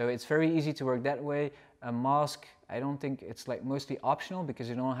 So it's very easy to work that way. A mask, I don't think it's like mostly optional because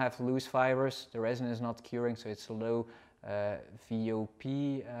you don't have loose fibers, the resin is not curing, so it's a low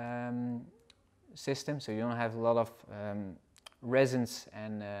VOP system, so you don't have a lot of resins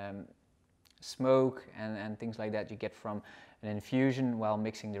and smoke and things like that you get from an infusion while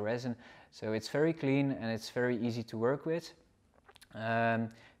mixing the resin. So it's very clean and it's very easy to work with.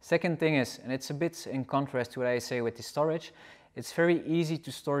 Second thing is, and it's a bit in contrast to what I say with the storage, it's very easy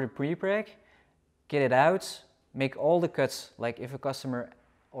to store the Prepreg, get it out, make all the cuts. Like if a customer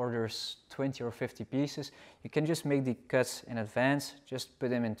orders 20 or 50 pieces, you can just make the cuts in advance, just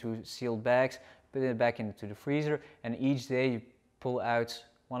put them into sealed bags, put it back into the freezer, and each day you pull out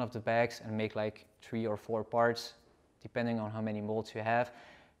one of the bags and make like 3 or 4 parts, depending on how many molds you have,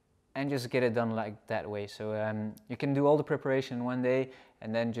 and just get it done like that way. So you can do all the preparation in one day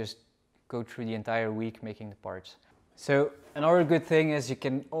and then just go through the entire week making the parts. So another good thing is you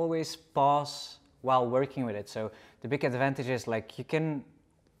can always pause while working with it. So the big advantage is like you can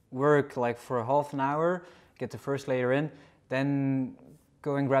work like for half an hour, get the first layer in, then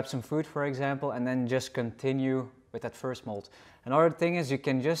go and grab some food, for example, and then just continue with that first mold. Another thing is you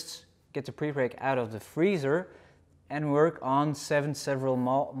can just get the Prepreg out of the freezer and work on several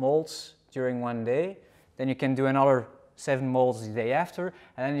molds during one day. Then you can do another 7 molds the day after,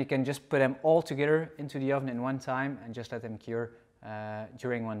 and then you can just put them all together into the oven in one time and just let them cure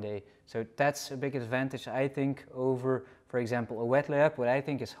during one day. So that's a big advantage, I think, over, for example, a wet layup, what I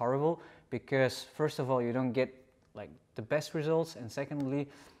think is horrible, because first of all, you don't get like the best results, and secondly,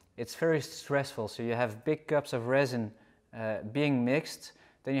 it's very stressful. So you have big cups of resin being mixed,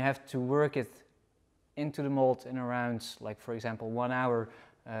 then you have to work it into the mold in around, like for example, 1 hour,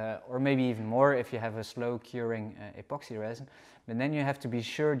 or maybe even more if you have a slow curing epoxy resin. But then you have to be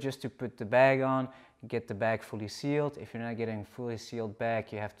sure just to put the bag on, get the bag fully sealed. If you're not getting fully sealed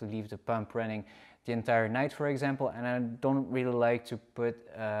bag, you have to leave the pump running the entire night, for example. And I don't really like to put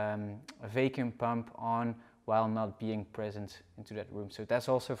a vacuum pump on while not being present into that room. So that's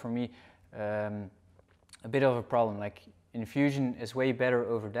also for me a bit of a problem. Like infusion is way better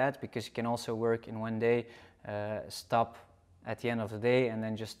over that because you can also work in one day, stop at the end of the day, and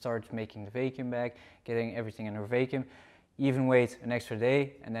then just start making the vacuum bag, getting everything in a vacuum, even wait an extra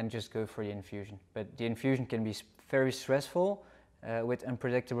day and then just go for the infusion. But the infusion can be very stressful with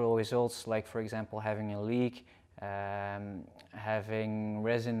unpredictable results, like for example having a leak, having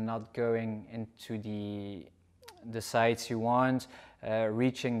resin not going into the sites you want,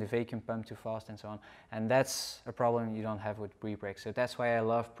 reaching the vacuum pump too fast and so on. And that's a problem you don't have with Prepreg. So that's why I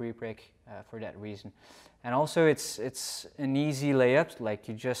love Prepreg for that reason. And also it's an easy layup, like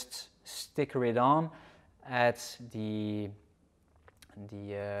you just sticker it on, add the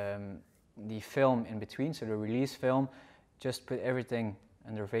film in between, so the release film, just put everything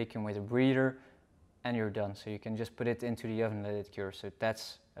under vacuum with a breather and you're done. So you can just put it into the oven and let it cure. So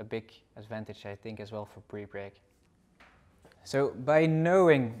that's a big advantage, I think, as well for Prepreg. So by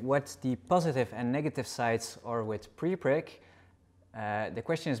knowing what the positive and negative sides are with Prepreg, the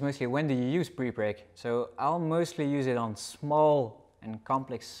question is mostly when do you use Prepreg? So I'll mostly use it on small and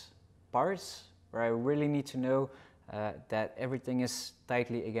complex parts where I really need to know that everything is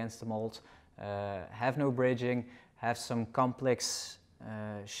tightly against the mold, have no bridging, have some complex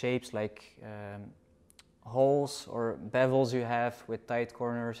shapes like holes or bevels you have with tight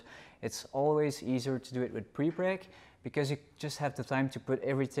corners. It's always easier to do it with Prepreg because you just have the time to put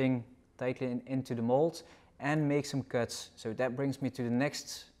everything tightly into the mold and make some cuts. So that brings me to the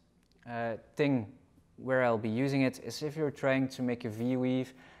next thing where I'll be using it is if you're trying to make a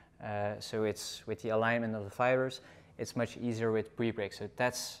V-weave, so it's with the alignment of the fibers, it's much easier with Prepreg. So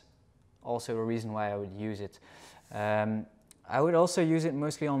that's also a reason why I would use it. I would also use it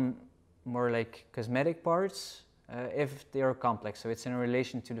mostly on more like cosmetic parts if they are complex. So it's in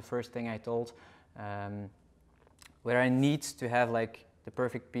relation to the first thing I told, where I need to have like the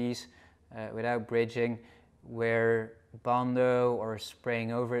perfect piece without bridging, where Bondo or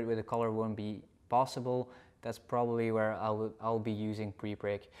spraying over it with a color won't be possible. That's probably where I'll be using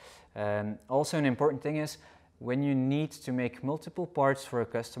Prepreg. Also an important thing is when you need to make multiple parts for a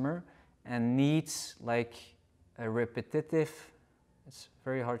customer and needs like a repetitive, it's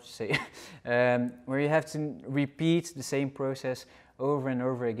very hard to say, where you have to repeat the same process over and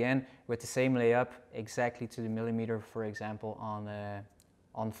over again with the same layup exactly to the millimeter, for example,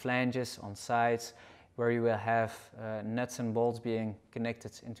 on flanges, on sides, where you will have nuts and bolts being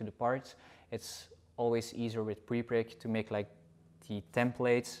connected into the parts. It's always easier with Prepreg to make like the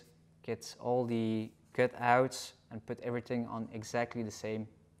templates, get all the cutouts and put everything on exactly the same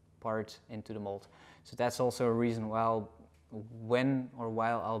part into the mold. So that's also a reason why I'll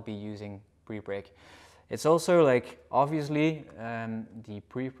be using Prepreg. It's also like, obviously, the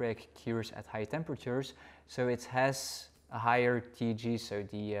Prepreg cures at high temperatures, so it has a higher TG, so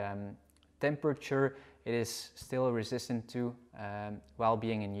the temperature it is still resistant to while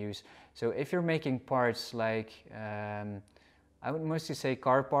being in use. So if you're making parts like, I would mostly say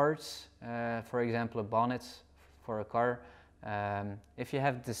car parts, for example a bonnet for a car, if you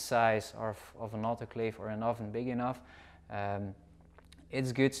have the size of an autoclave or an oven big enough,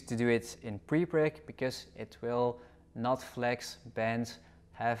 it's good to do it in Prepreg because it will not flex, bend,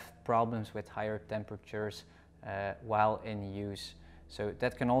 have problems with higher temperatures while in use. So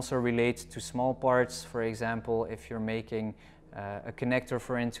that can also relate to small parts, for example, if you're making a connector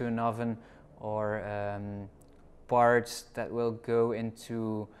for into an oven, or parts that will go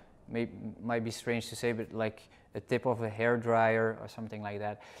into, might be strange to say, but like the tip of a hairdryer or something like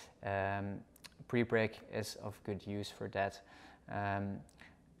that. Prepreg is of good use for that.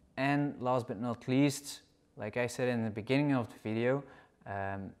 And last but not least, like I said in the beginning of the video,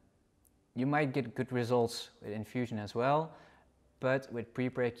 you might get good results with infusion as well, but with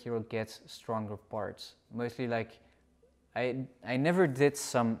Prepreg you'll get stronger parts. Mostly like, I never did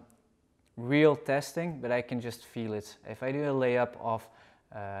some real testing, but I can just feel it. If I do a layup of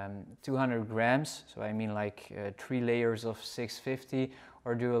 200 grams, so I mean like 3 layers of 650,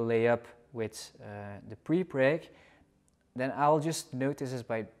 or do a layup with the Prepreg, then I'll just notice this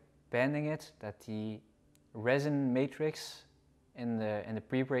by bending it, that the resin matrix in the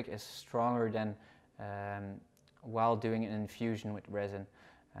Prepreg is stronger than while doing an infusion with resin.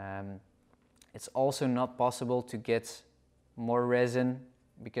 It's also not possible to get more resin,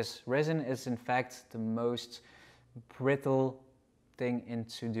 because resin is in fact the most brittle thing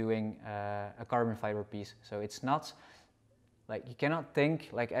into doing a carbon fiber piece. So it's not like, you cannot think,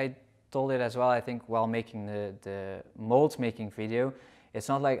 like I told it as well, I think, while making the mold making video, it's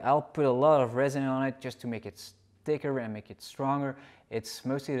not like I'll put a lot of resin on it just to make it thicker and make it stronger. It's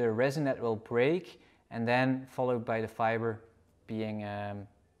mostly the resin that will break, and then followed by the fiber being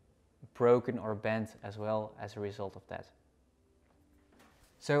broken or bent as well as a result of that.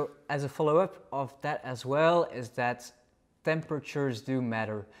 So as a follow-up of that as well is that temperatures do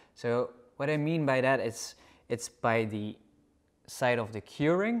matter. So what I mean by that is, it's by the side of the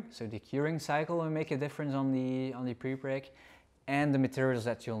curing, so the curing cycle will make a difference on the Prepreg, and the materials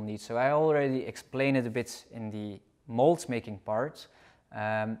that you'll need. So I already explained it a bit in the molds making part,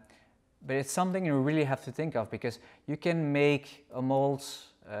 but it's something you really have to think of, because you can make a mold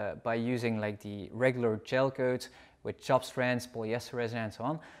by using like the regular gel coat with chop strands, polyester resin and so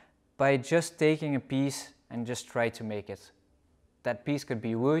on, by just taking a piece and just try to make it. That piece could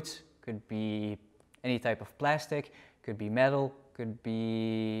be wood, could be any type of plastic, could be metal, could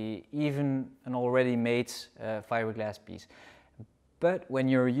be even an already made fiberglass piece. But when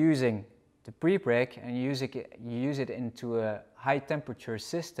you're using the Prepreg and you use it into a high temperature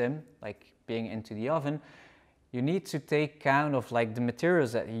system, like being into the oven, you need to take count of like the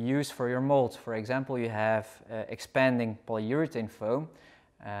materials that you use for your mold. For example, you have expanding polyurethane foam.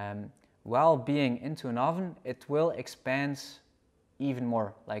 While being into an oven, it will expand even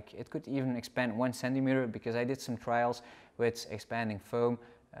more. Like it could even expand 1 centimeter, because I did some trials with expanding foam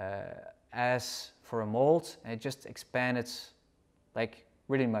as for a mold, and it just expanded like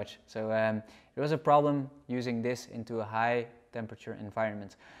really much. So it was a problem using this into a high temperature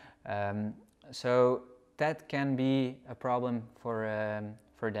environment. So that can be a problem for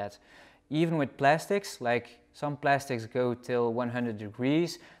that. Even with plastics, like some plastics go till 100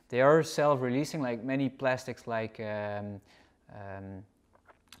 degrees, they are self-releasing, like many plastics like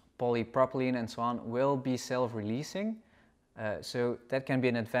polypropylene and so on will be self-releasing. So that can be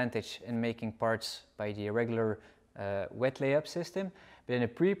an advantage in making parts by the regular wet layup system. But in a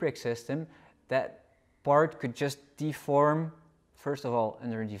Prepreg system, that part could just deform, first of all,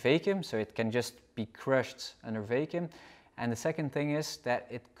 under the vacuum, so it can just be crushed under vacuum. And the second thing is that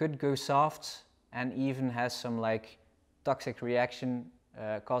it could go soft and even has some like toxic reaction,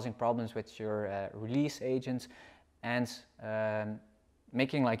 causing problems with your release agents, and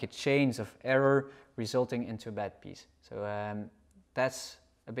making like a chain of error resulting into a bad piece. So that's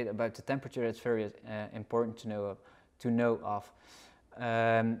a bit about the temperature that's very important to know of.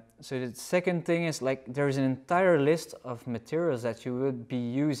 So the second thing is, like, there's an entire list of materials that you would be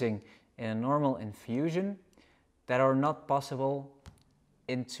using in a normal infusion that are not possible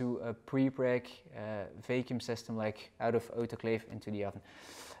into a Prepreg vacuum system, like out of autoclave into the oven.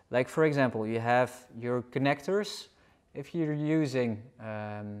 Like, for example, you have your connectors. If you're using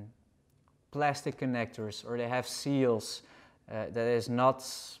plastic connectors, or they have seals that is not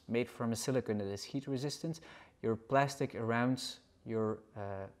made from a silicone that is heat resistant, your plastic around your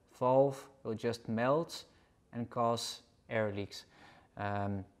valve will just melt and cause air leaks.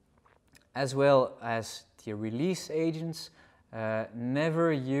 As well as the release agents,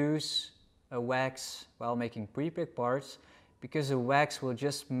 never use a wax while making Prepreg parts, because the wax will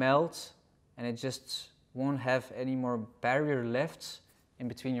just melt and it just won't have any more barrier left in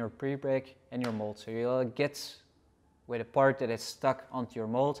between your Prepreg and your mold. So you'll get with a part that is stuck onto your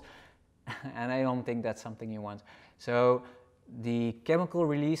mold, and I don't think that's something you want. So the chemical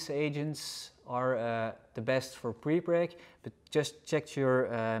release agents are the best for Prepreg, but just check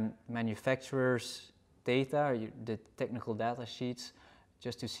your manufacturer's data, the technical data sheets,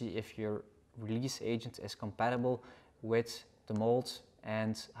 just to see if your release agent is compatible with the mold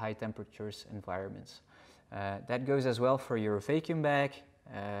and high temperatures environments. That goes as well for your vacuum bag.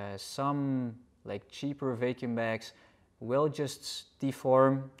 Some like cheaper vacuum bags will just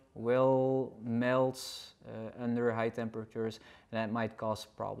deform, will melt under high temperatures, and that might cause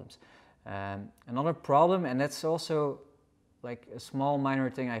problems. Another problem, and that's also like a small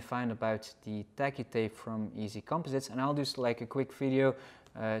minor thing I find about the tacky tape from Easy Composites, and I'll do like a quick video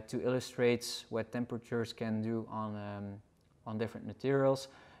to illustrate what temperatures can do on different materials,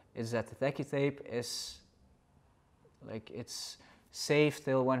 is that the tacky tape is like, it's safe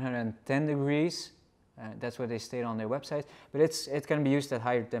till 110 degrees. That's what they state on their website, but it can be used at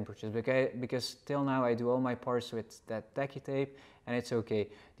higher temperatures, because till now I do all my parts with that tacky tape and it's okay.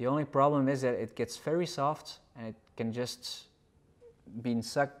 The only problem is that it gets very soft and it can just be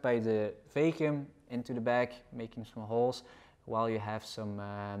sucked by the vacuum into the bag, making some holes, while you have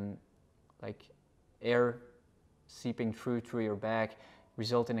some like air seeping through your bag,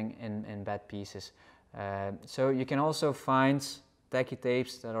 resulting in bad pieces. So you can also find tacky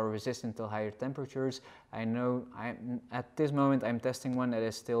tapes that are resistant to higher temperatures. I know at this moment I'm testing one that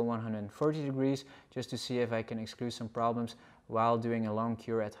is still 140 degrees, just to see if I can exclude some problems while doing a long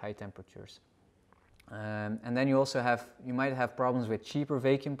cure at high temperatures. And then you might have problems with cheaper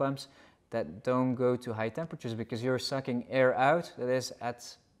vacuum pumps that don't go to high temperatures, because you're sucking air out that is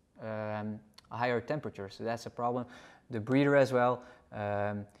at a higher temperature, so that's a problem. The breather as well,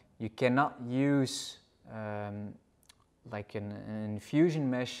 you cannot use like an infusion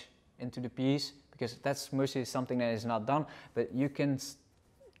mesh into the piece, because that's mostly something that is not done, but you can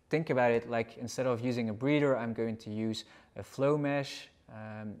think about it like, instead of using a breather, I'm going to use a flow mesh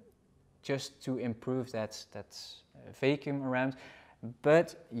just to improve that vacuum around.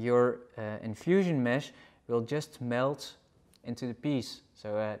 But your infusion mesh will just melt into the piece,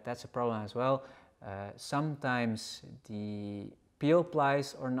 so that's a problem as well. Sometimes the peel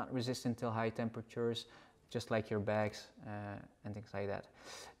plies are not resistant to high temperatures, just like your bags and things like that.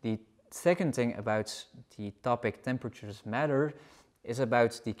 The second thing about the topic temperatures matter is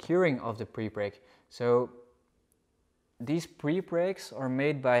about the curing of the Prepreg. So these Prepregs are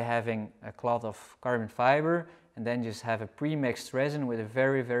made by having a cloth of carbon fiber and then just have a pre-mixed resin with a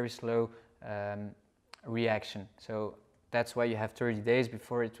very, very slow reaction. So that's why you have 30 days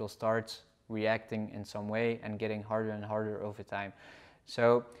before it will start reacting in some way and getting harder and harder over time.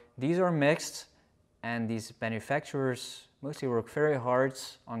 So these are mixed, and these manufacturers mostly work very hard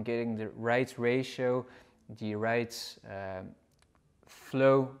on getting the right ratio, the right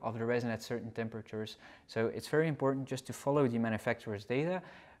flow of the resin at certain temperatures. So it's very important just to follow the manufacturer's data,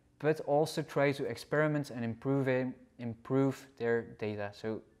 but also try to experiment and improve their data.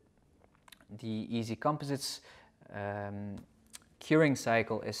 So the Easy Composites curing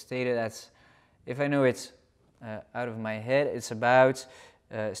cycle is stated as, if I know it out of my head, it's about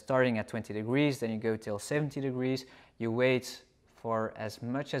starting at 20 degrees, then you go till 70 degrees, you wait for as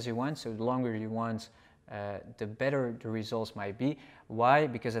much as you want, so the longer you want, the better the results might be. Why?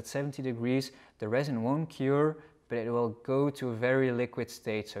 Because at 70 degrees the resin won't cure, but it will go to a very liquid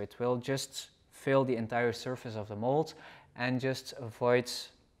state, so it will just fill the entire surface of the mold and just avoid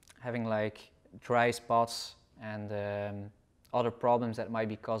having like dry spots and other problems that might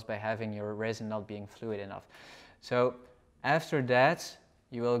be caused by having your resin not being fluid enough. So after that,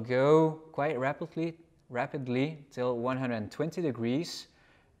 you will go quite rapidly till 120 degrees,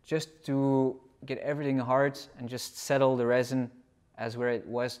 just to get everything hard and just settle the resin as where it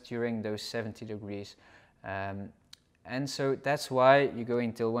was during those 70 degrees. And so that's why you go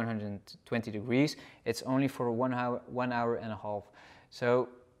until 120 degrees. It's only for 1 hour and a half. So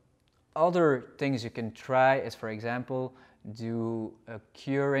other things you can try is, for example, do a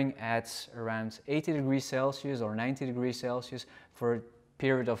curing at around 80 degrees Celsius or 90 degrees Celsius for a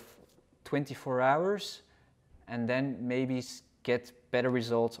period of 24 hours, and then maybe get better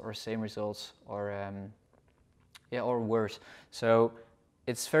results or same results, or or worse. So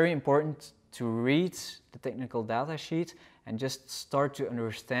it's very important to read the technical data sheet and just start to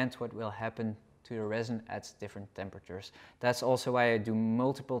understand what will happen to the resin at different temperatures. That's also why I do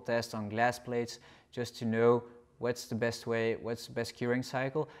multiple tests on glass plates, just to know what's the best way, what's the best curing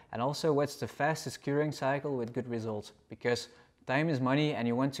cycle, and also what's the fastest curing cycle with good results. Because time is money, and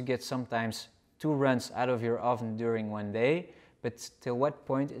you want to get sometimes 2 runs out of your oven during one day, but till what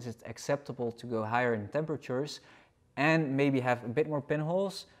point is it acceptable to go higher in temperatures and maybe have a bit more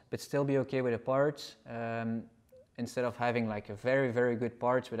pinholes, but still be okay with the parts, instead of having like a very good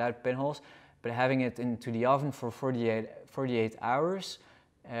parts without pinholes, but having it into the oven for 48 hours.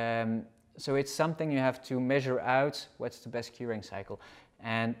 So it's something you have to measure out, what's the best curing cycle.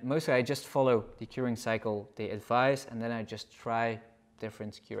 And mostly I just follow the curing cycle they advise, and then I just try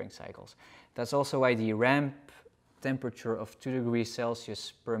different curing cycles. That's also why the ramp temperature of 2 degrees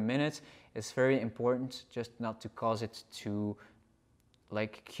Celsius per minute is very important, just not to cause it to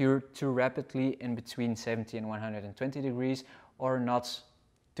like cure too rapidly in between 70 and 120 degrees, or not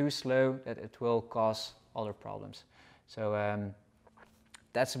too slow that it will cause other problems. So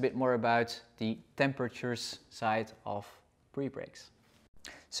that's a bit more about the temperatures side of prepregs.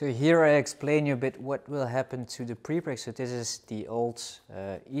 So here I explain you a bit what will happen to the prepreg. So this is the old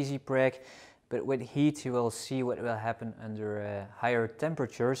easy preg, but with heat you will see what will happen under higher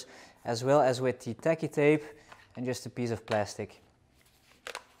temperatures, as well as with the tacky tape and just a piece of plastic.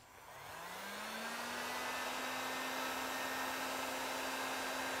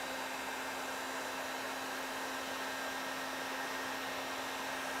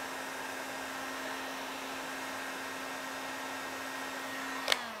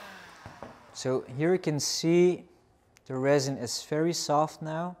 So here you can see the resin is very soft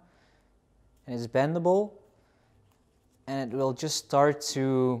now, and it's bendable, and it will just start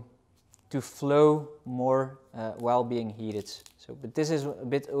to flow more while being heated. So, but this is a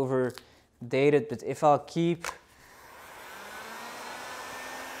bit overdated, but if I keep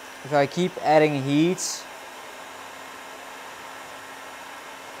adding heat,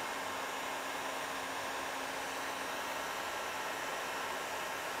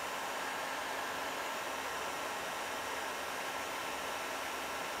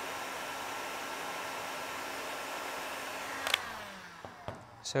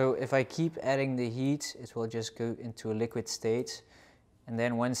 so if I keep adding the heat, it will just go into a liquid state, and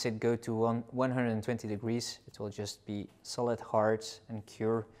then once it goes to 120 degrees, it will just be solid hard and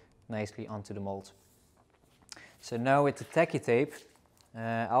cure nicely onto the mold. So now with the tacky tape,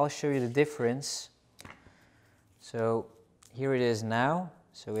 I'll show you the difference. So here it is now,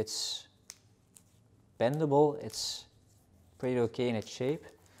 so it's bendable, it's pretty okay in its shape,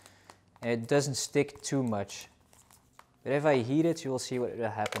 and it doesn't stick too much. But if I heat it, you will see what will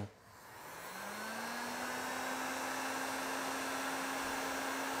happen.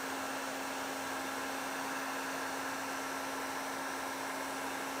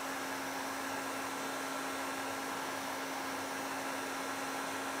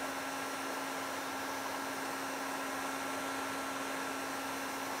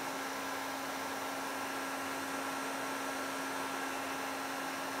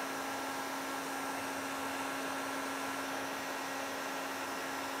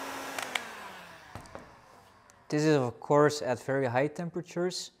 This is of course at very high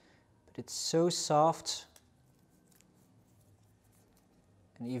temperatures, but it's so soft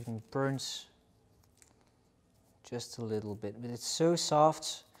and even burns just a little bit, but it's so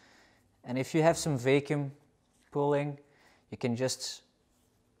soft. And if you have some vacuum pulling, you can just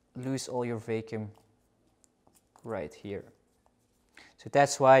lose all your vacuum right here. So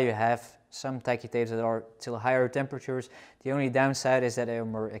that's why you have some tacky tapes that are till higher temperatures. The only downside is that they are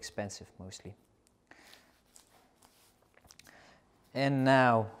more expensive mostly. And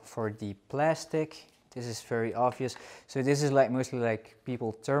now for the plastic, this is very obvious. So this is like mostly like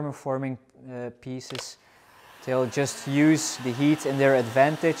people thermoforming pieces. They'll just use the heat in their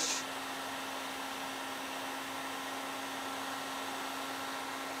advantage.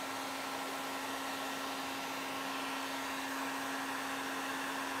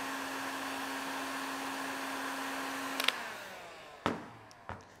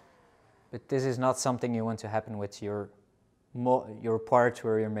 But this is not something you want to happen with your your part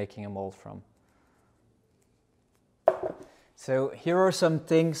where you're making a mold from. So here are some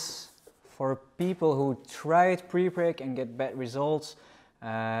things for people who tried Prepreg and get bad results.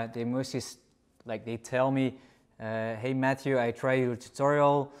 They mostly they tell me, hey Matthew, I tried your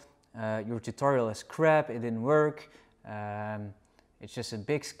tutorial is crap, it didn't work, it's just a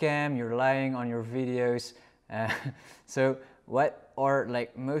big scam, you're lying on your videos. So what are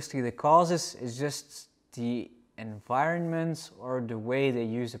mostly the causes is just the environment or the way they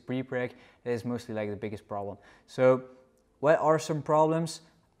use the Prepreg. That is mostly the biggest problem. So what are some problems?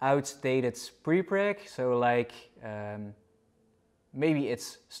 Outdated Prepreg, so maybe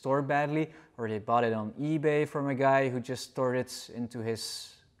it's stored badly, or they bought it on eBay from a guy who just stored it into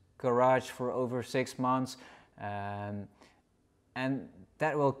his garage for over 6 months, and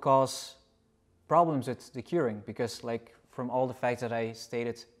that will cause problems with the curing, because from all the facts that I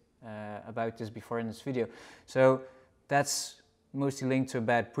stated about this before in this video. So that's mostly linked to a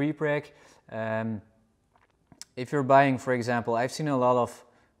bad Prepreg. If you're buying, for example, I've seen a lot of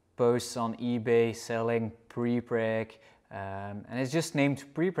posts on eBay selling Prepreg, and it's just named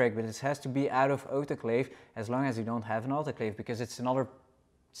Prepreg, but it has to be out of autoclave as long as you don't have an autoclave, because it's another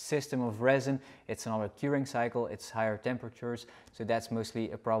system of resin, it's another curing cycle, it's higher temperatures, so that's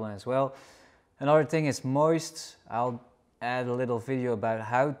mostly a problem as well. Another thing is moist. I'll add a little video about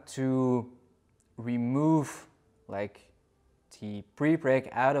how to remove the Prepreg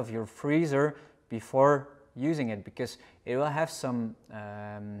out of your freezer before using it, because it will have some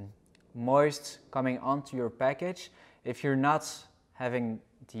moist coming onto your package. If you're not having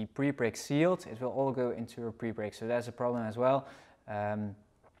the Prepreg sealed, it will all go into your Prepreg, so that's a problem as well. Then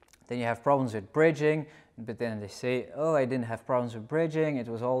you have problems with bridging, but then they say, oh, I didn't have problems with bridging, it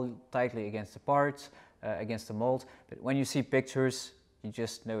was all tightly against the parts, against the mold. But when you see pictures, you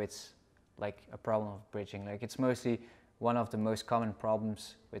just know it's a problem of bridging. It's mostly one of the most common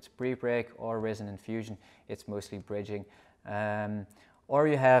problems with Prepreg or resin infusion. It's mostly bridging. Or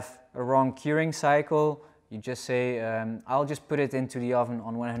you have a wrong curing cycle. You just say, I'll just put it into the oven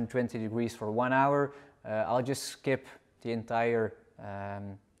on 120 degrees for 1 hour. I'll just skip the entire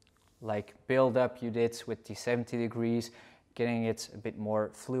build up you did with the 70 degrees, getting it a bit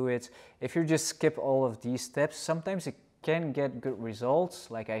more fluid. If you just skip all of these steps, sometimes it can get good results.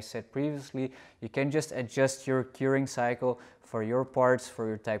 Like I said previously, you can just adjust your curing cycle for your parts, for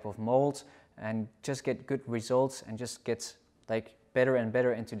your type of mold, and just get good results and just get better and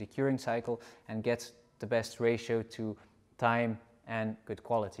better into the curing cycle and get the best ratio to time and good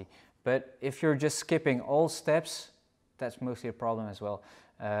quality. But if you're just skipping all steps, that's mostly a problem as well.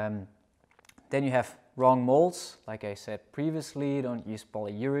 Then you have wrong molds. Like I said previously, don't use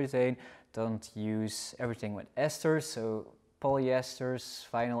polyurethane, don't use everything with esters, so polyesters,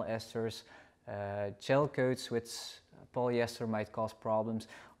 vinyl esters, gel coats with polyester might cause problems,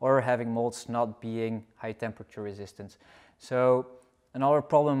 or having molds not being high temperature resistant. So another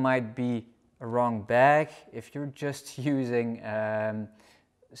problem might be a wrong bag. If you're just using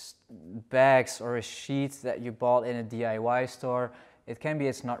bags or a sheet that you bought in a DIY store, it can be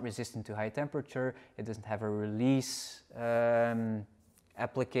it's not resistant to high temperature, it doesn't have a release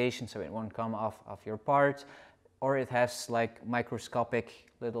application, so it won't come off of your part, or it has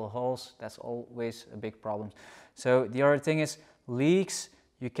microscopic little holes. That's always a big problem. So the other thing is leaks.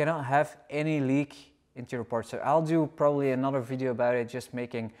 You cannot have any leak into your part. So I'll do probably another video about it, just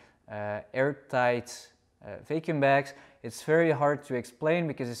making airtight vacuum bags. It's very hard to explain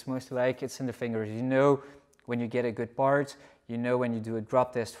because it's mostly it's in the fingers. You know when you get a good part, you know when you do a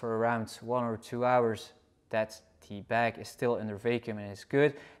drop test for around 1 or 2 hours that the bag is still under vacuum and it's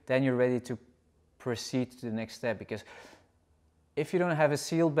good, then you're ready to proceed to the next step. Because if you don't have a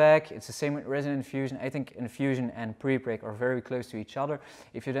sealed bag, it's the same with resin infusion. I think infusion and Prepreg are very close to each other.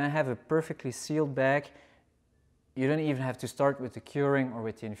 If you don't have a perfectly sealed bag, you don't even have to start with the curing or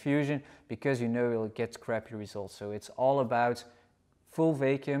with the infusion, because you know you'll get crappy results. So it's all about full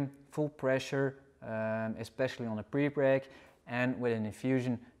vacuum, full pressure, especially on a Prepreg, and with an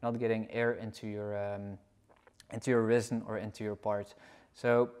infusion, not getting air into your resin or into your part.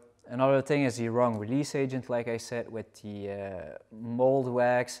 So another thing is the wrong release agent, like I said, with the mold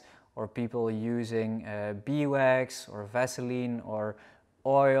wax, or people using beeswax or Vaseline or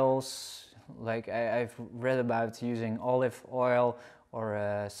oils. I've read about using olive oil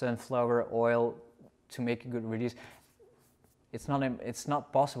or sunflower oil to make a good release. It's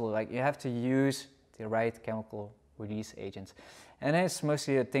not possible. You have to use the right chemical release agents. And it's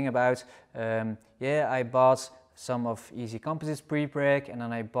mostly a thing about, yeah, I bought some of Easy Composites Prepreg, and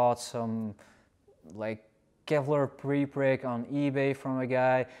then I bought some Kevlar Prepreg on eBay from a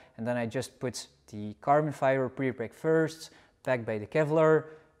guy, and then I just put the carbon fiber Prepreg first, backed by the Kevlar,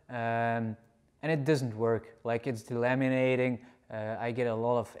 and it doesn't work. Like, it's delaminating, I get a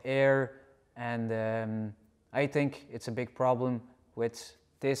lot of air, and I think it's a big problem with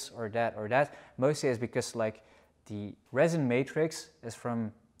this or that or that. Mostly it's because like the resin matrix is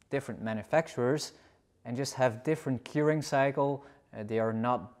from different manufacturers and just have different curing cycle. They are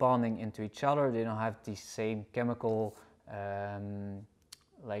not bonding into each other. They don't have the same chemical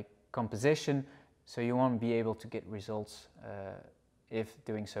like composition. So you won't be able to get results if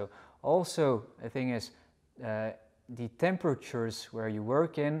doing so. Also, the thing is, the temperatures where you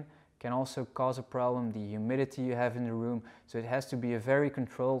work in can also cause a problem, the humidity you have in the room. So it has to be a very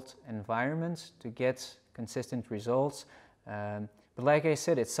controlled environment to get consistent results. But like I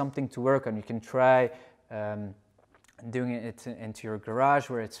said, it's something to work on. You can try doing it into your garage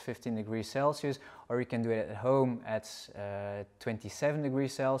where it's 15 degrees Celsius, or you can do it at home at 27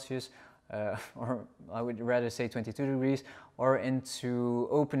 degrees Celsius, or I would rather say 22 degrees, or into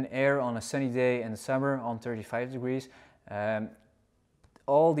open air on a sunny day in the summer on 35 degrees.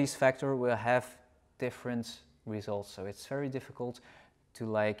 All these factors will have different results, so it's very difficult to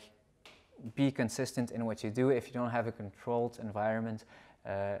like be consistent in what you do if you don't have a controlled environment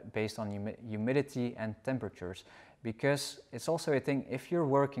based on humidity and temperatures. Because it's also a thing, if you're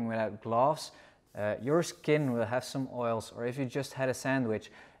working without gloves, your skin will have some oils, or if you just had a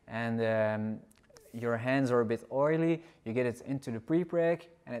sandwich and your hands are a bit oily, you get it into the Prepreg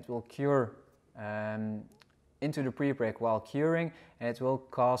and it will cure into the Prepreg while curing, and it will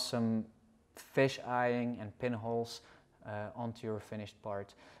cause some fish eyeing and pinholes onto your finished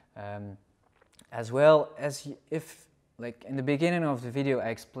part. As well as if, like in the beginning of the video, I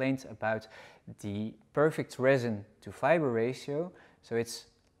explained about the perfect resin to fiber ratio. So it's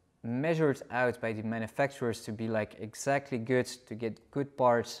measured out by the manufacturers to be like exactly good, to get good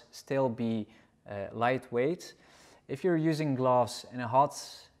parts, still be lightweight. If you're using gloves and a hot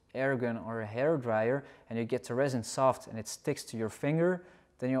air gun or a hair dryer and you get the resin soft and it sticks to your finger,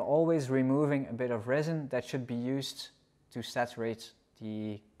 then you're always removing a bit of resin that should be used to saturate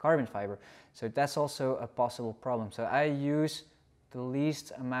the carbon fiber. So that's also a possible problem. So I use the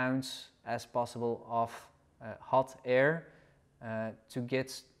least amount as possible of hot air to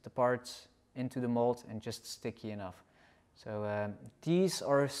get the parts into the mold and just sticky enough. So these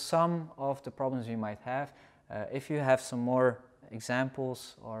are some of the problems you might have. If you have some more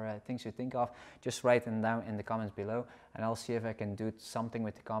examples or things you think of, just write them down in the comments below, and I'll see if I can do something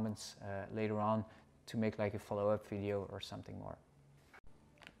with the comments later on to make like a follow-up video or something more.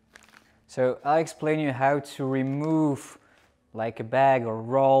 So I'll explain you how to remove like a bag or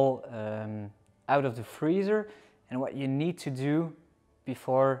roll out of the freezer, and what you need to do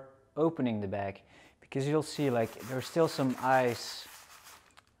before opening the bag, because you'll see like there's still some ice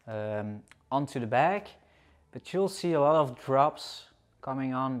onto the bag, but you'll see a lot of drops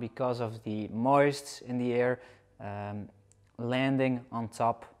coming on because of the moist in the air landing on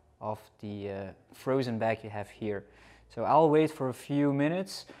top of the frozen bag you have here. So I'll wait for a few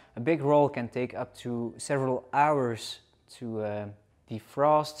minutes. A big roll can take up to several hours to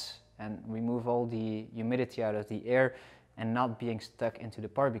defrost and remove all the humidity out of the air and not being stuck into the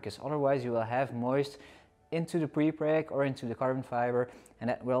part, because otherwise you will have moist into the Prepreg or into the carbon fiber, and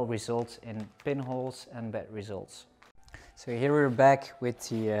that will result in pinholes and bad results. So here we're back with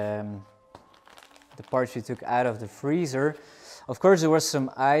the parts we took out of the freezer. Of course there was some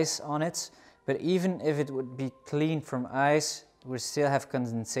ice on it, but even if it would be clean from ice, it would still have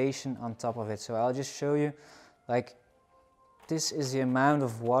condensation on top of it. So I'll just show you, like, this is the amount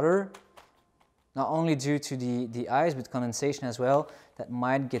of water, not only due to the ice, but condensation as well, that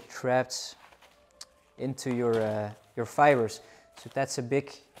might get trapped into your fibers. So that's a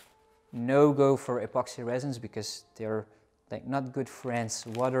big no-go for epoxy resins, because they're like not good friends.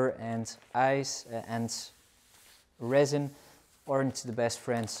 Water and ice and resin aren't the best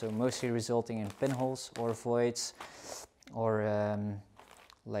friends, so mostly resulting in pinholes or voids or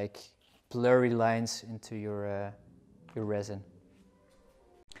like blurry lines into your resin.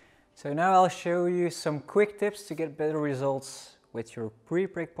 So now I'll show you some quick tips to get better results with your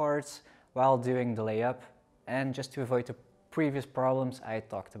Prepreg parts while doing the layup, and just to avoid the previous problems I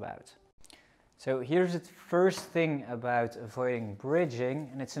talked about. So here's the first thing about avoiding bridging,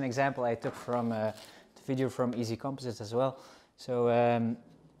 and it's an example I took from the video from Easy Composites as well. So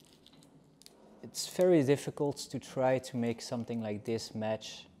it's very difficult to try to make something like this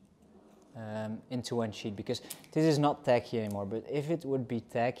match into one sheet, because this is not tacky anymore. But if it would be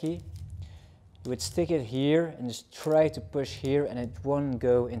tacky, you would stick it here and just try to push here, and it won't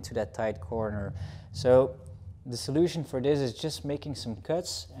go into that tight corner. So the solution for this is just making some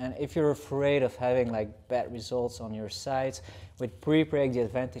cuts, and if you're afraid of having like bad results on your sides, with Prepreg the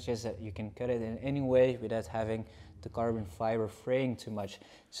advantage is that you can cut it in any way without having the carbon fiber fraying too much.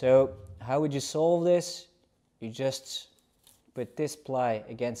 So how would you solve this? You just put this ply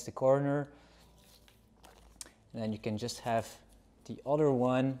against the corner, and then you can just have the other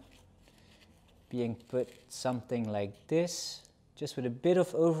one being put something like this, just with a bit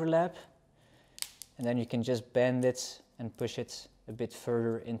of overlap. And then you can just bend it and push it a bit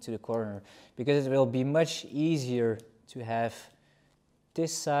further into the corner, because it will be much easier to have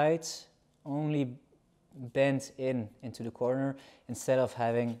this side only bent into the corner instead of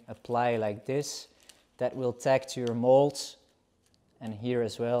having a ply like this that will tack to your mold and here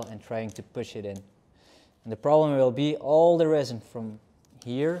as well and trying to push it in. And the problem will be all the resin from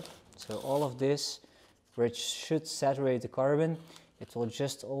here, so all of this, which should saturate the carbon, it will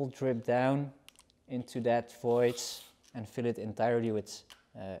just all drip down into that void and fill it entirely with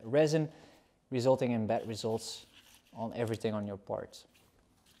resin, resulting in bad results on everything on your part.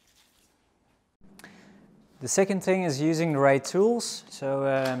 The second thing is using the right tools.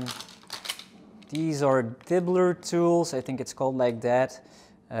 So these are dibbler tools, I think it's called like that.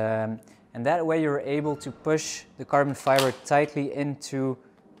 And that way you're able to push the carbon fiber tightly into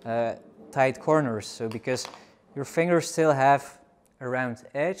tight corners. So because your fingers still have a round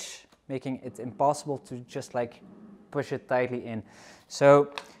edge, making it impossible to just like push it tightly in.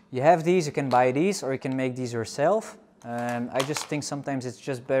 So you have these, you can buy these, or you can make these yourself. I just think sometimes it's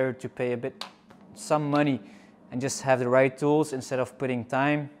just better to pay some money and just have the right tools instead of putting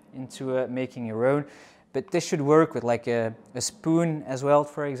time into making your own. But this should work with like a spoon as well,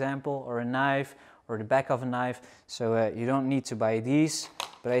 for example, or a knife, or the back of a knife. So you don't need to buy these,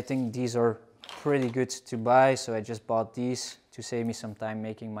 but I think these are pretty good to buy, so I just bought these to save me some time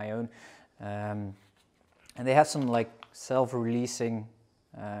making my own. And they have some like self-releasing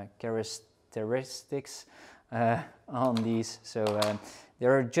characteristics on these, so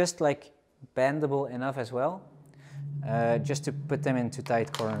they're just like bendable enough as well, just to put them into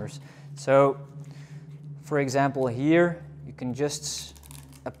tight corners. So for example here, you can just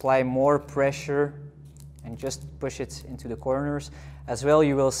apply more pressure and just push it into the corners. As well,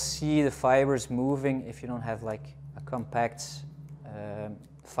 you will see the fibers moving if you don't have like a compact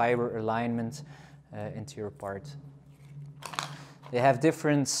fiber alignment into your part. They have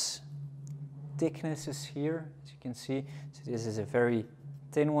different thicknesses here, as you can see. So this is a very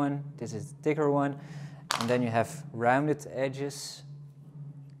thin one, this is a thicker one, and then you have rounded edges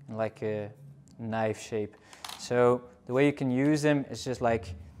and like a knife shape. So the way you can use them is just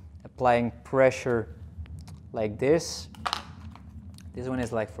like applying pressure like this. This one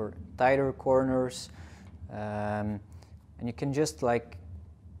is like for tighter corners, and you can just like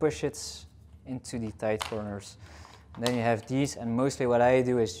push it into the tight corners. And then you have these, and mostly what I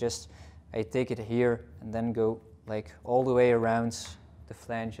do is just I take it here and then go like all the way around the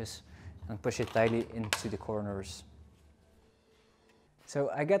flanges and push it tightly into the corners. So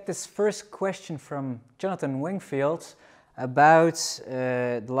I got this first question from Jonathan Wingfield about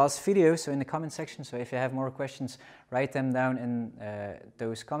the last video, so in the comment section. So if you have more questions, write them down in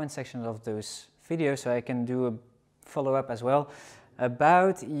those comment sections of those videos, so I can do a follow-up as well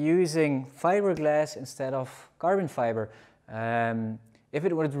about using fiberglass instead of carbon fiber. If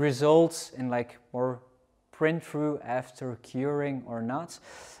it would result in like more print through after curing or not.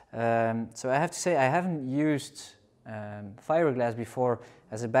 So I have to say I haven't used fiberglass before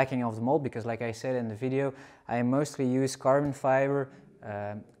as a backing of the mold, because like I said in the video, I mostly use carbon fiber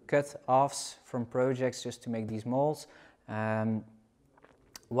cut-offs from projects just to make these molds.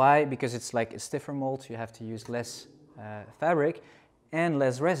 Why? Because it's like a stiffer mold, you have to use less fabric and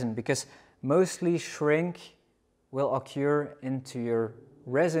less resin, because mostly shrink will occur into your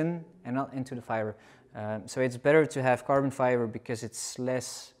resin and not into the fiber. So it's better to have carbon fiber because it's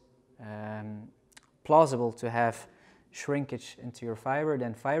less plausible to have shrinkage into your fiber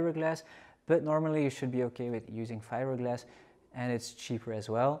than fiberglass, but normally you should be okay with using fiberglass, and it's cheaper as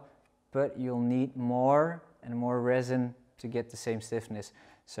well, but you'll need more and more resin to get the same stiffness.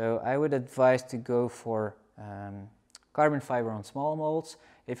 So I would advise to go for carbon fiber on small molds.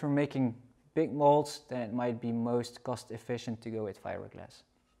 If you're making big molds, then it might be most cost efficient to go with fiberglass.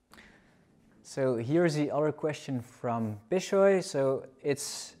 So here's the other question from Bishoy. So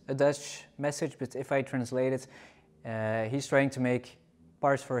it's a Dutch message, but if I translate it, he's trying to make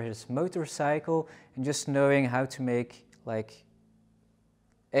parts for his motorcycle, and just knowing how to make like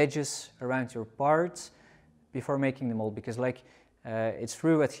edges around your parts before making the mold, because like it's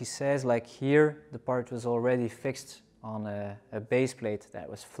true what he says, like here the part was already fixed on a base plate that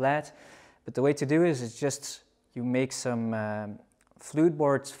was flat, but the way to do it is just you make some flute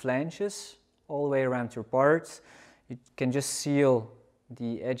board flanges all the way around your part. You can just seal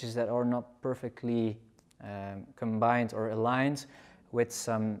the edges that are not perfectly combined or aligned with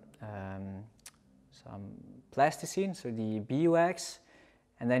some plasticine, so the beeswax,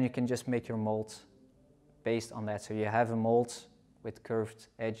 and then you can just make your mold based on that. So you have a mold with curved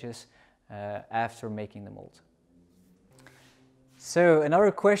edges after making the mold. So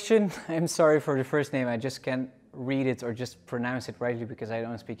another question, I'm sorry for the first name, I just can't read it or just pronounce it rightly because I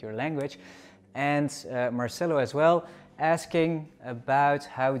don't speak your language. And Marcelo as well, asking about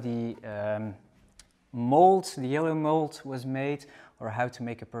how the mold, the yellow mold was made, or how to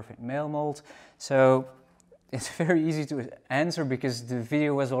make a perfect male mold. So it's very easy to answer because the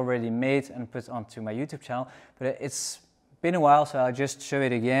video was already made and put onto my YouTube channel, but it's been a while, so I'll just show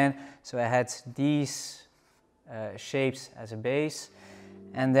it again. So I had these shapes as a base,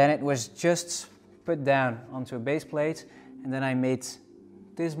 and then it was just put down onto a base plate, and then I made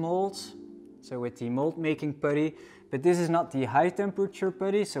this mold, so with the mold making putty, but this is not the high temperature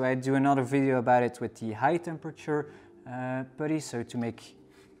putty, so I do another video about it with the high temperature putty, so to make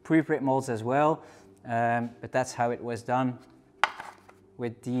pre-preg molds as well, but that's how it was done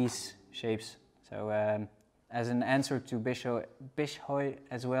with these shapes. So as an answer to Bishoy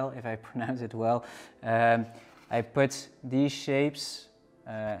as well, if I pronounce it well, I put these shapes,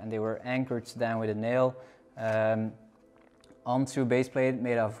 and they were anchored down with a nail, onto a base plate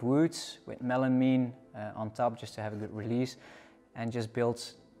made of wood with melamine on top just to have a good release, and just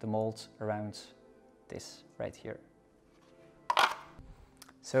built the mold around this right here.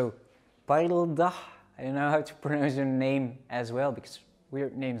 So, Paideldag, I don't know how to pronounce your name as well because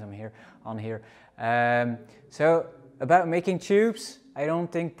weird names on here. So, about making tubes, I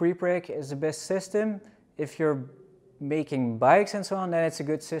don't think Prepreg is the best system. If you're making bikes and so on, then it's a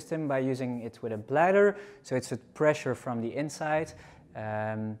good system by using it with a bladder, so it's with pressure from the inside.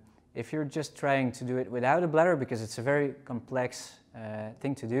 If you're just trying to do it without a bladder, because it's a very complex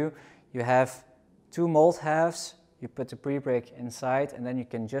thing to do, you have two mold halves, you put the Prepreg inside, and then you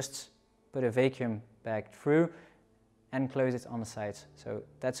can just put a vacuum bag through and close it on the sides. So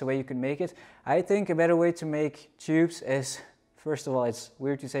that's the way you can make it. I think a better way to make tubes is, first of all, it's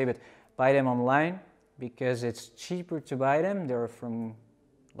weird to say, but buy them online, because it's cheaper to buy them. They're from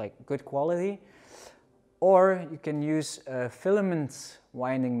like good quality. Or you can use a filament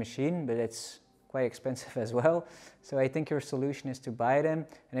winding machine, but it's quite expensive as well. So I think your solution is to buy them.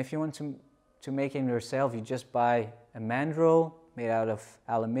 And if you want to make them yourself, you just buy a mandrel made out of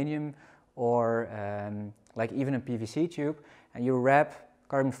aluminium, or like even a PVC tube, and you wrap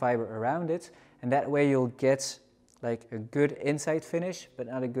carbon fiber around it, and that way you'll get like a good inside finish, but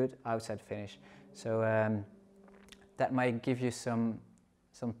not a good outside finish. So that might give you some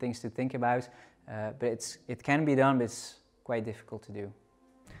things to think about, but it can be done, but it's quite difficult to do.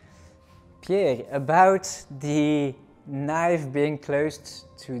 Pierre, about the knife being close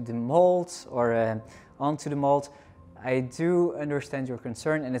to the mold or onto the mold, I do understand your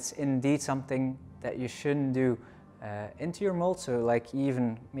concern, and it's indeed something that you shouldn't do into your mold. So like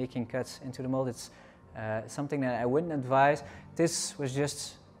even making cuts into the mold, it's something that I wouldn't advise. This was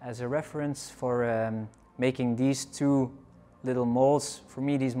just as a reference for making these two little molds. For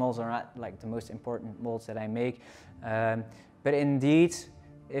me, these molds are not like the most important molds that I make, but indeed,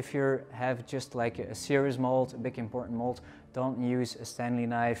 if you have just like a serious mold, a big important mold, don't use a Stanley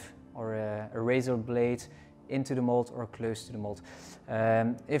knife or a razor blade into the mold or close to the mold.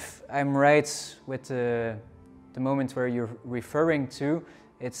 If I'm right with the moment where you're referring to,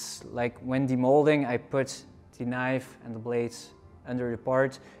 it's like when demolding, I put the knife and the blades under the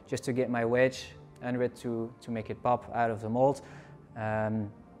part just to get my wedge under it to make it pop out of the mold.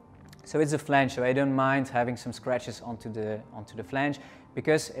 So it's a flange, so I don't mind having some scratches onto the flange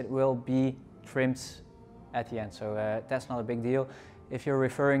because it will be trimmed at the end, so that's not a big deal. If you're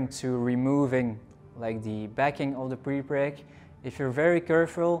referring to removing like the backing of the Prepreg, if you're very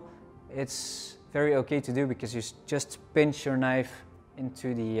careful, it's very okay to do because you just pinch your knife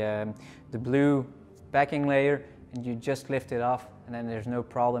into the blue backing layer and you just lift it off, and then there's no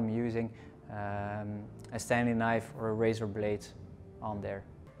problem using a Stanley knife or a razor blade on there.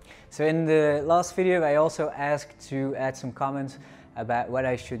 So in the last video I also asked to add some comments about what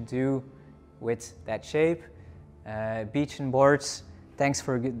I should do with that shape. Beach and boards, thanks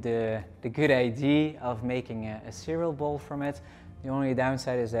for the good idea of making a cereal bowl from it. The only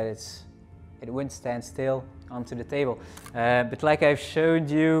downside is that it wouldn't stand still onto the table. But like I've showed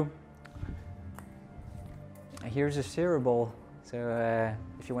you, here's a cereal bowl. So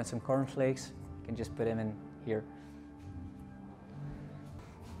if you want some cornflakes, you can just put them in here.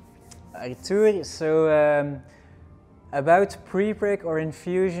 Arthur, so About Prepreg or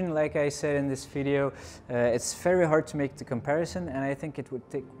infusion, like I said in this video, it's very hard to make the comparison, and I think it would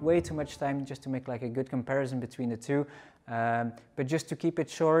take way too much time just to make like a good comparison between the two. But just to keep it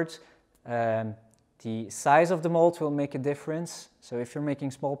short, the size of the mold will make a difference. So if you're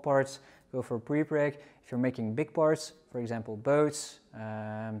making small parts, go for Prepreg. If you're making big parts, for example boats,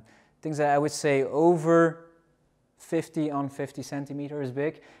 things that I would say over 50 on 50 centimeters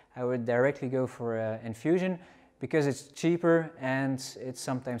big, I would directly go for infusion, because it's cheaper and it's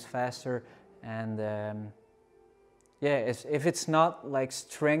sometimes faster. And yeah, if it's not like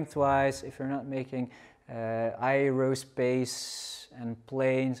strength-wise, if you're not making aerospace and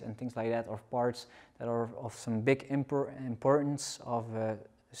planes and things like that, or parts that are of some big importance of a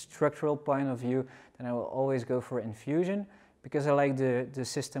structural point of view, then I will always go for infusion, because I like the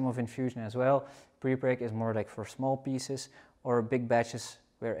system of infusion as well. Prepreg is more like for small pieces or big batches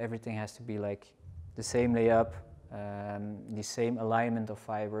where everything has to be like the same layup, the same alignment of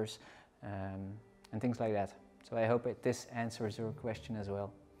fibers, and things like that. So I hope this answers your question as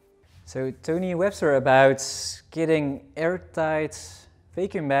well. So Tony Webster, about getting airtight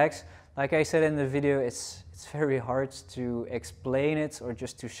vacuum bags. Like I said in the video, it's very hard to explain it or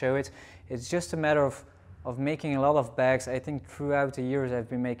just to show it. It's just a matter of making a lot of bags. I think throughout the years I've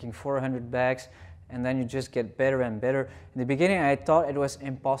been making 400 bags, and then you just get better and better. In the beginning I thought it was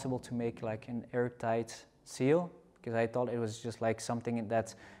impossible to make like an airtight seal, because I thought it was just like something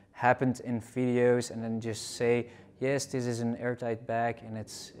that happened in videos and then just say, yes, this is an airtight bag and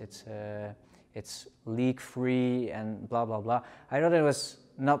it's leak-free and blah blah blah. I thought it was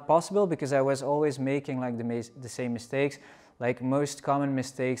not possible, because I was always making like the same mistakes. Like most common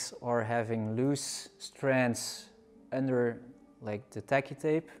mistakes are having loose strands under like the tacky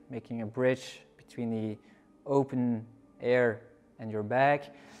tape, making a bridge between the open air and your bag,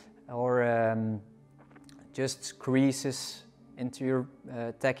 or just creases into your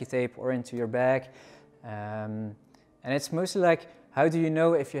tacky tape or into your bag. And it's mostly like, how do you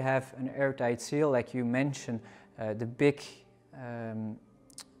know if you have an airtight seal? Like you mentioned, the big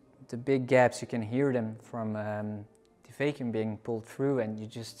gaps, you can hear them from the vacuum being pulled through, and you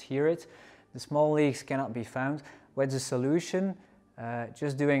just hear it. The small leaks cannot be found. What's the solution?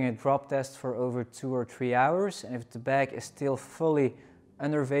 Just doing a drop test for over 2 or 3 hours, and if the bag is still fully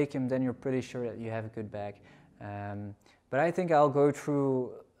under vacuum, then you're pretty sure that you have a good bag. But I think I'll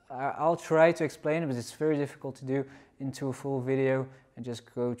try to explain it, but it's very difficult to do into a full video, and just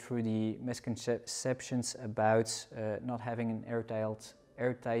go through the misconceptions about not having an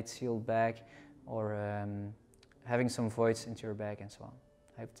airtight sealed bag, or having some voids into your bag and so on.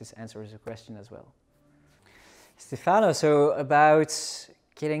 I hope this answers your question as well. Stefano, so about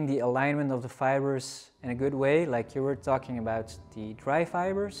getting the alignment of the fibers in a good way, like you were talking about the dry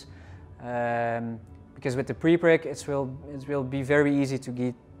fibers, because with the Prepreg it will be very easy to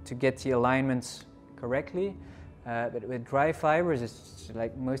get the alignments correctly, but with dry fibers it's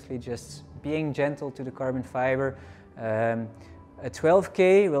like mostly just being gentle to the carbon fiber. A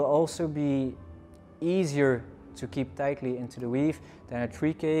 12K will also be easier to keep tightly into the weave than a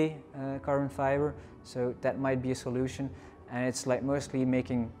 3K carbon fiber, so that might be a solution. And it's like mostly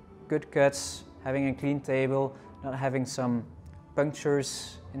making good cuts, having a clean table, not having some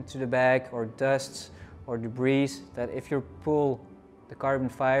punctures into the bag or dust or debris, that if you pull the carbon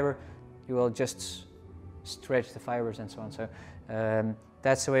fiber you will just stretch the fibers and so on. So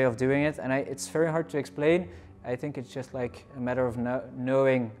that's the way of doing it, and it's very hard to explain. I think it's just like a matter of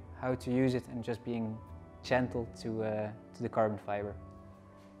knowing how to use it and just being gentle to the carbon fiber.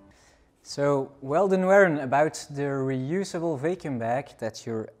 So, well done, Warren, about the reusable vacuum bag that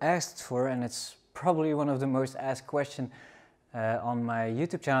you're asked for, and it's probably one of the most asked questions on my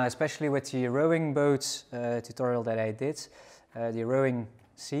YouTube channel, especially with the rowing boat tutorial that I did, the rowing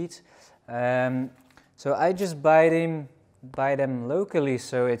seat. So I just buy them locally,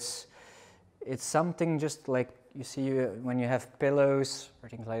 so it's something just like you see when you have pillows or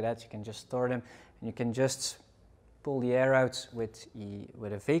things like that. You can just store them, and you can just pull the air out with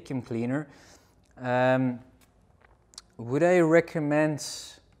a vacuum cleaner. Would I recommend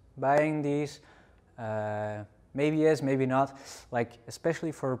buying these? Maybe yes, maybe not. Like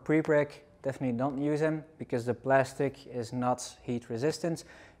especially for Prepreg, definitely don't use them, because the plastic is not heat resistant.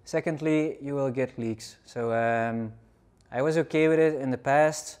 Secondly, you will get leaks. So I was okay with it in the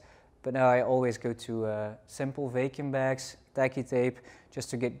past, but now I always go to simple vacuum bags, tacky tape, just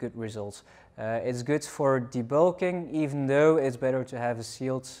to get good results. It's good for debulking, even though it's better to have a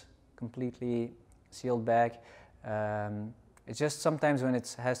completely sealed bag. It's just sometimes when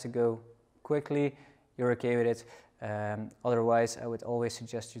it has to go quickly, you're okay with it. Otherwise, I would always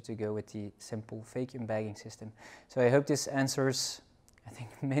suggest you to go with the simple vacuum bagging system. So I hope this answers, I think,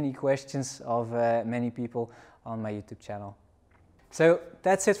 many questions of many people on my YouTube channel. So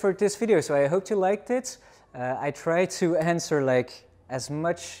that's it for this video. So I hope you liked it. I tried to answer like as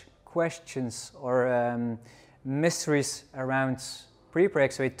much questions or mysteries around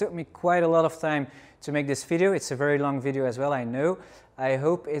Prepreg. So it took me quite a lot of time to make this video. It's a very long video as well, I know. I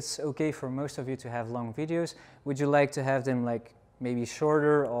hope it's okay for most of you to have long videos. Would you like to have them like maybe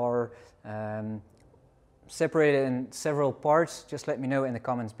shorter or separated in several parts? Just let me know in the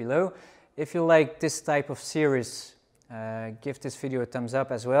comments below. If you like this type of series, give this video a thumbs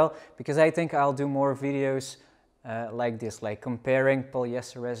up as well, because I think I'll do more videos like this, like comparing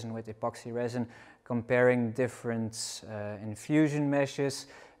polyester resin with epoxy resin, comparing different infusion meshes,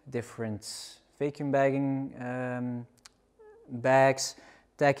 different vacuum bagging bags,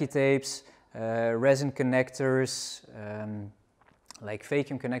 tacky tapes, resin connectors, like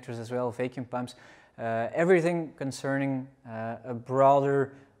vacuum connectors as well, vacuum pumps, everything concerning a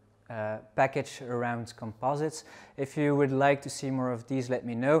broader package around composites. If you would like to see more of these, let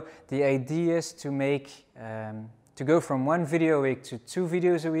me know. The idea is to make, to go from 1 video a week to 2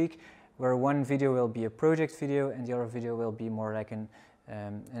 videos a week, where 1 video will be a project video and the other video will be more like an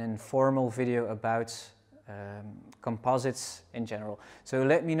informal video about composites in general. So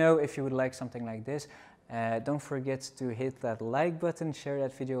let me know if you would like something like this. Don't forget to hit that like button, share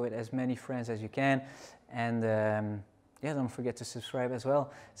that video with as many friends as you can, and yeah, don't forget to subscribe as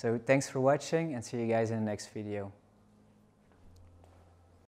well. So thanks for watching and see you guys in the next video.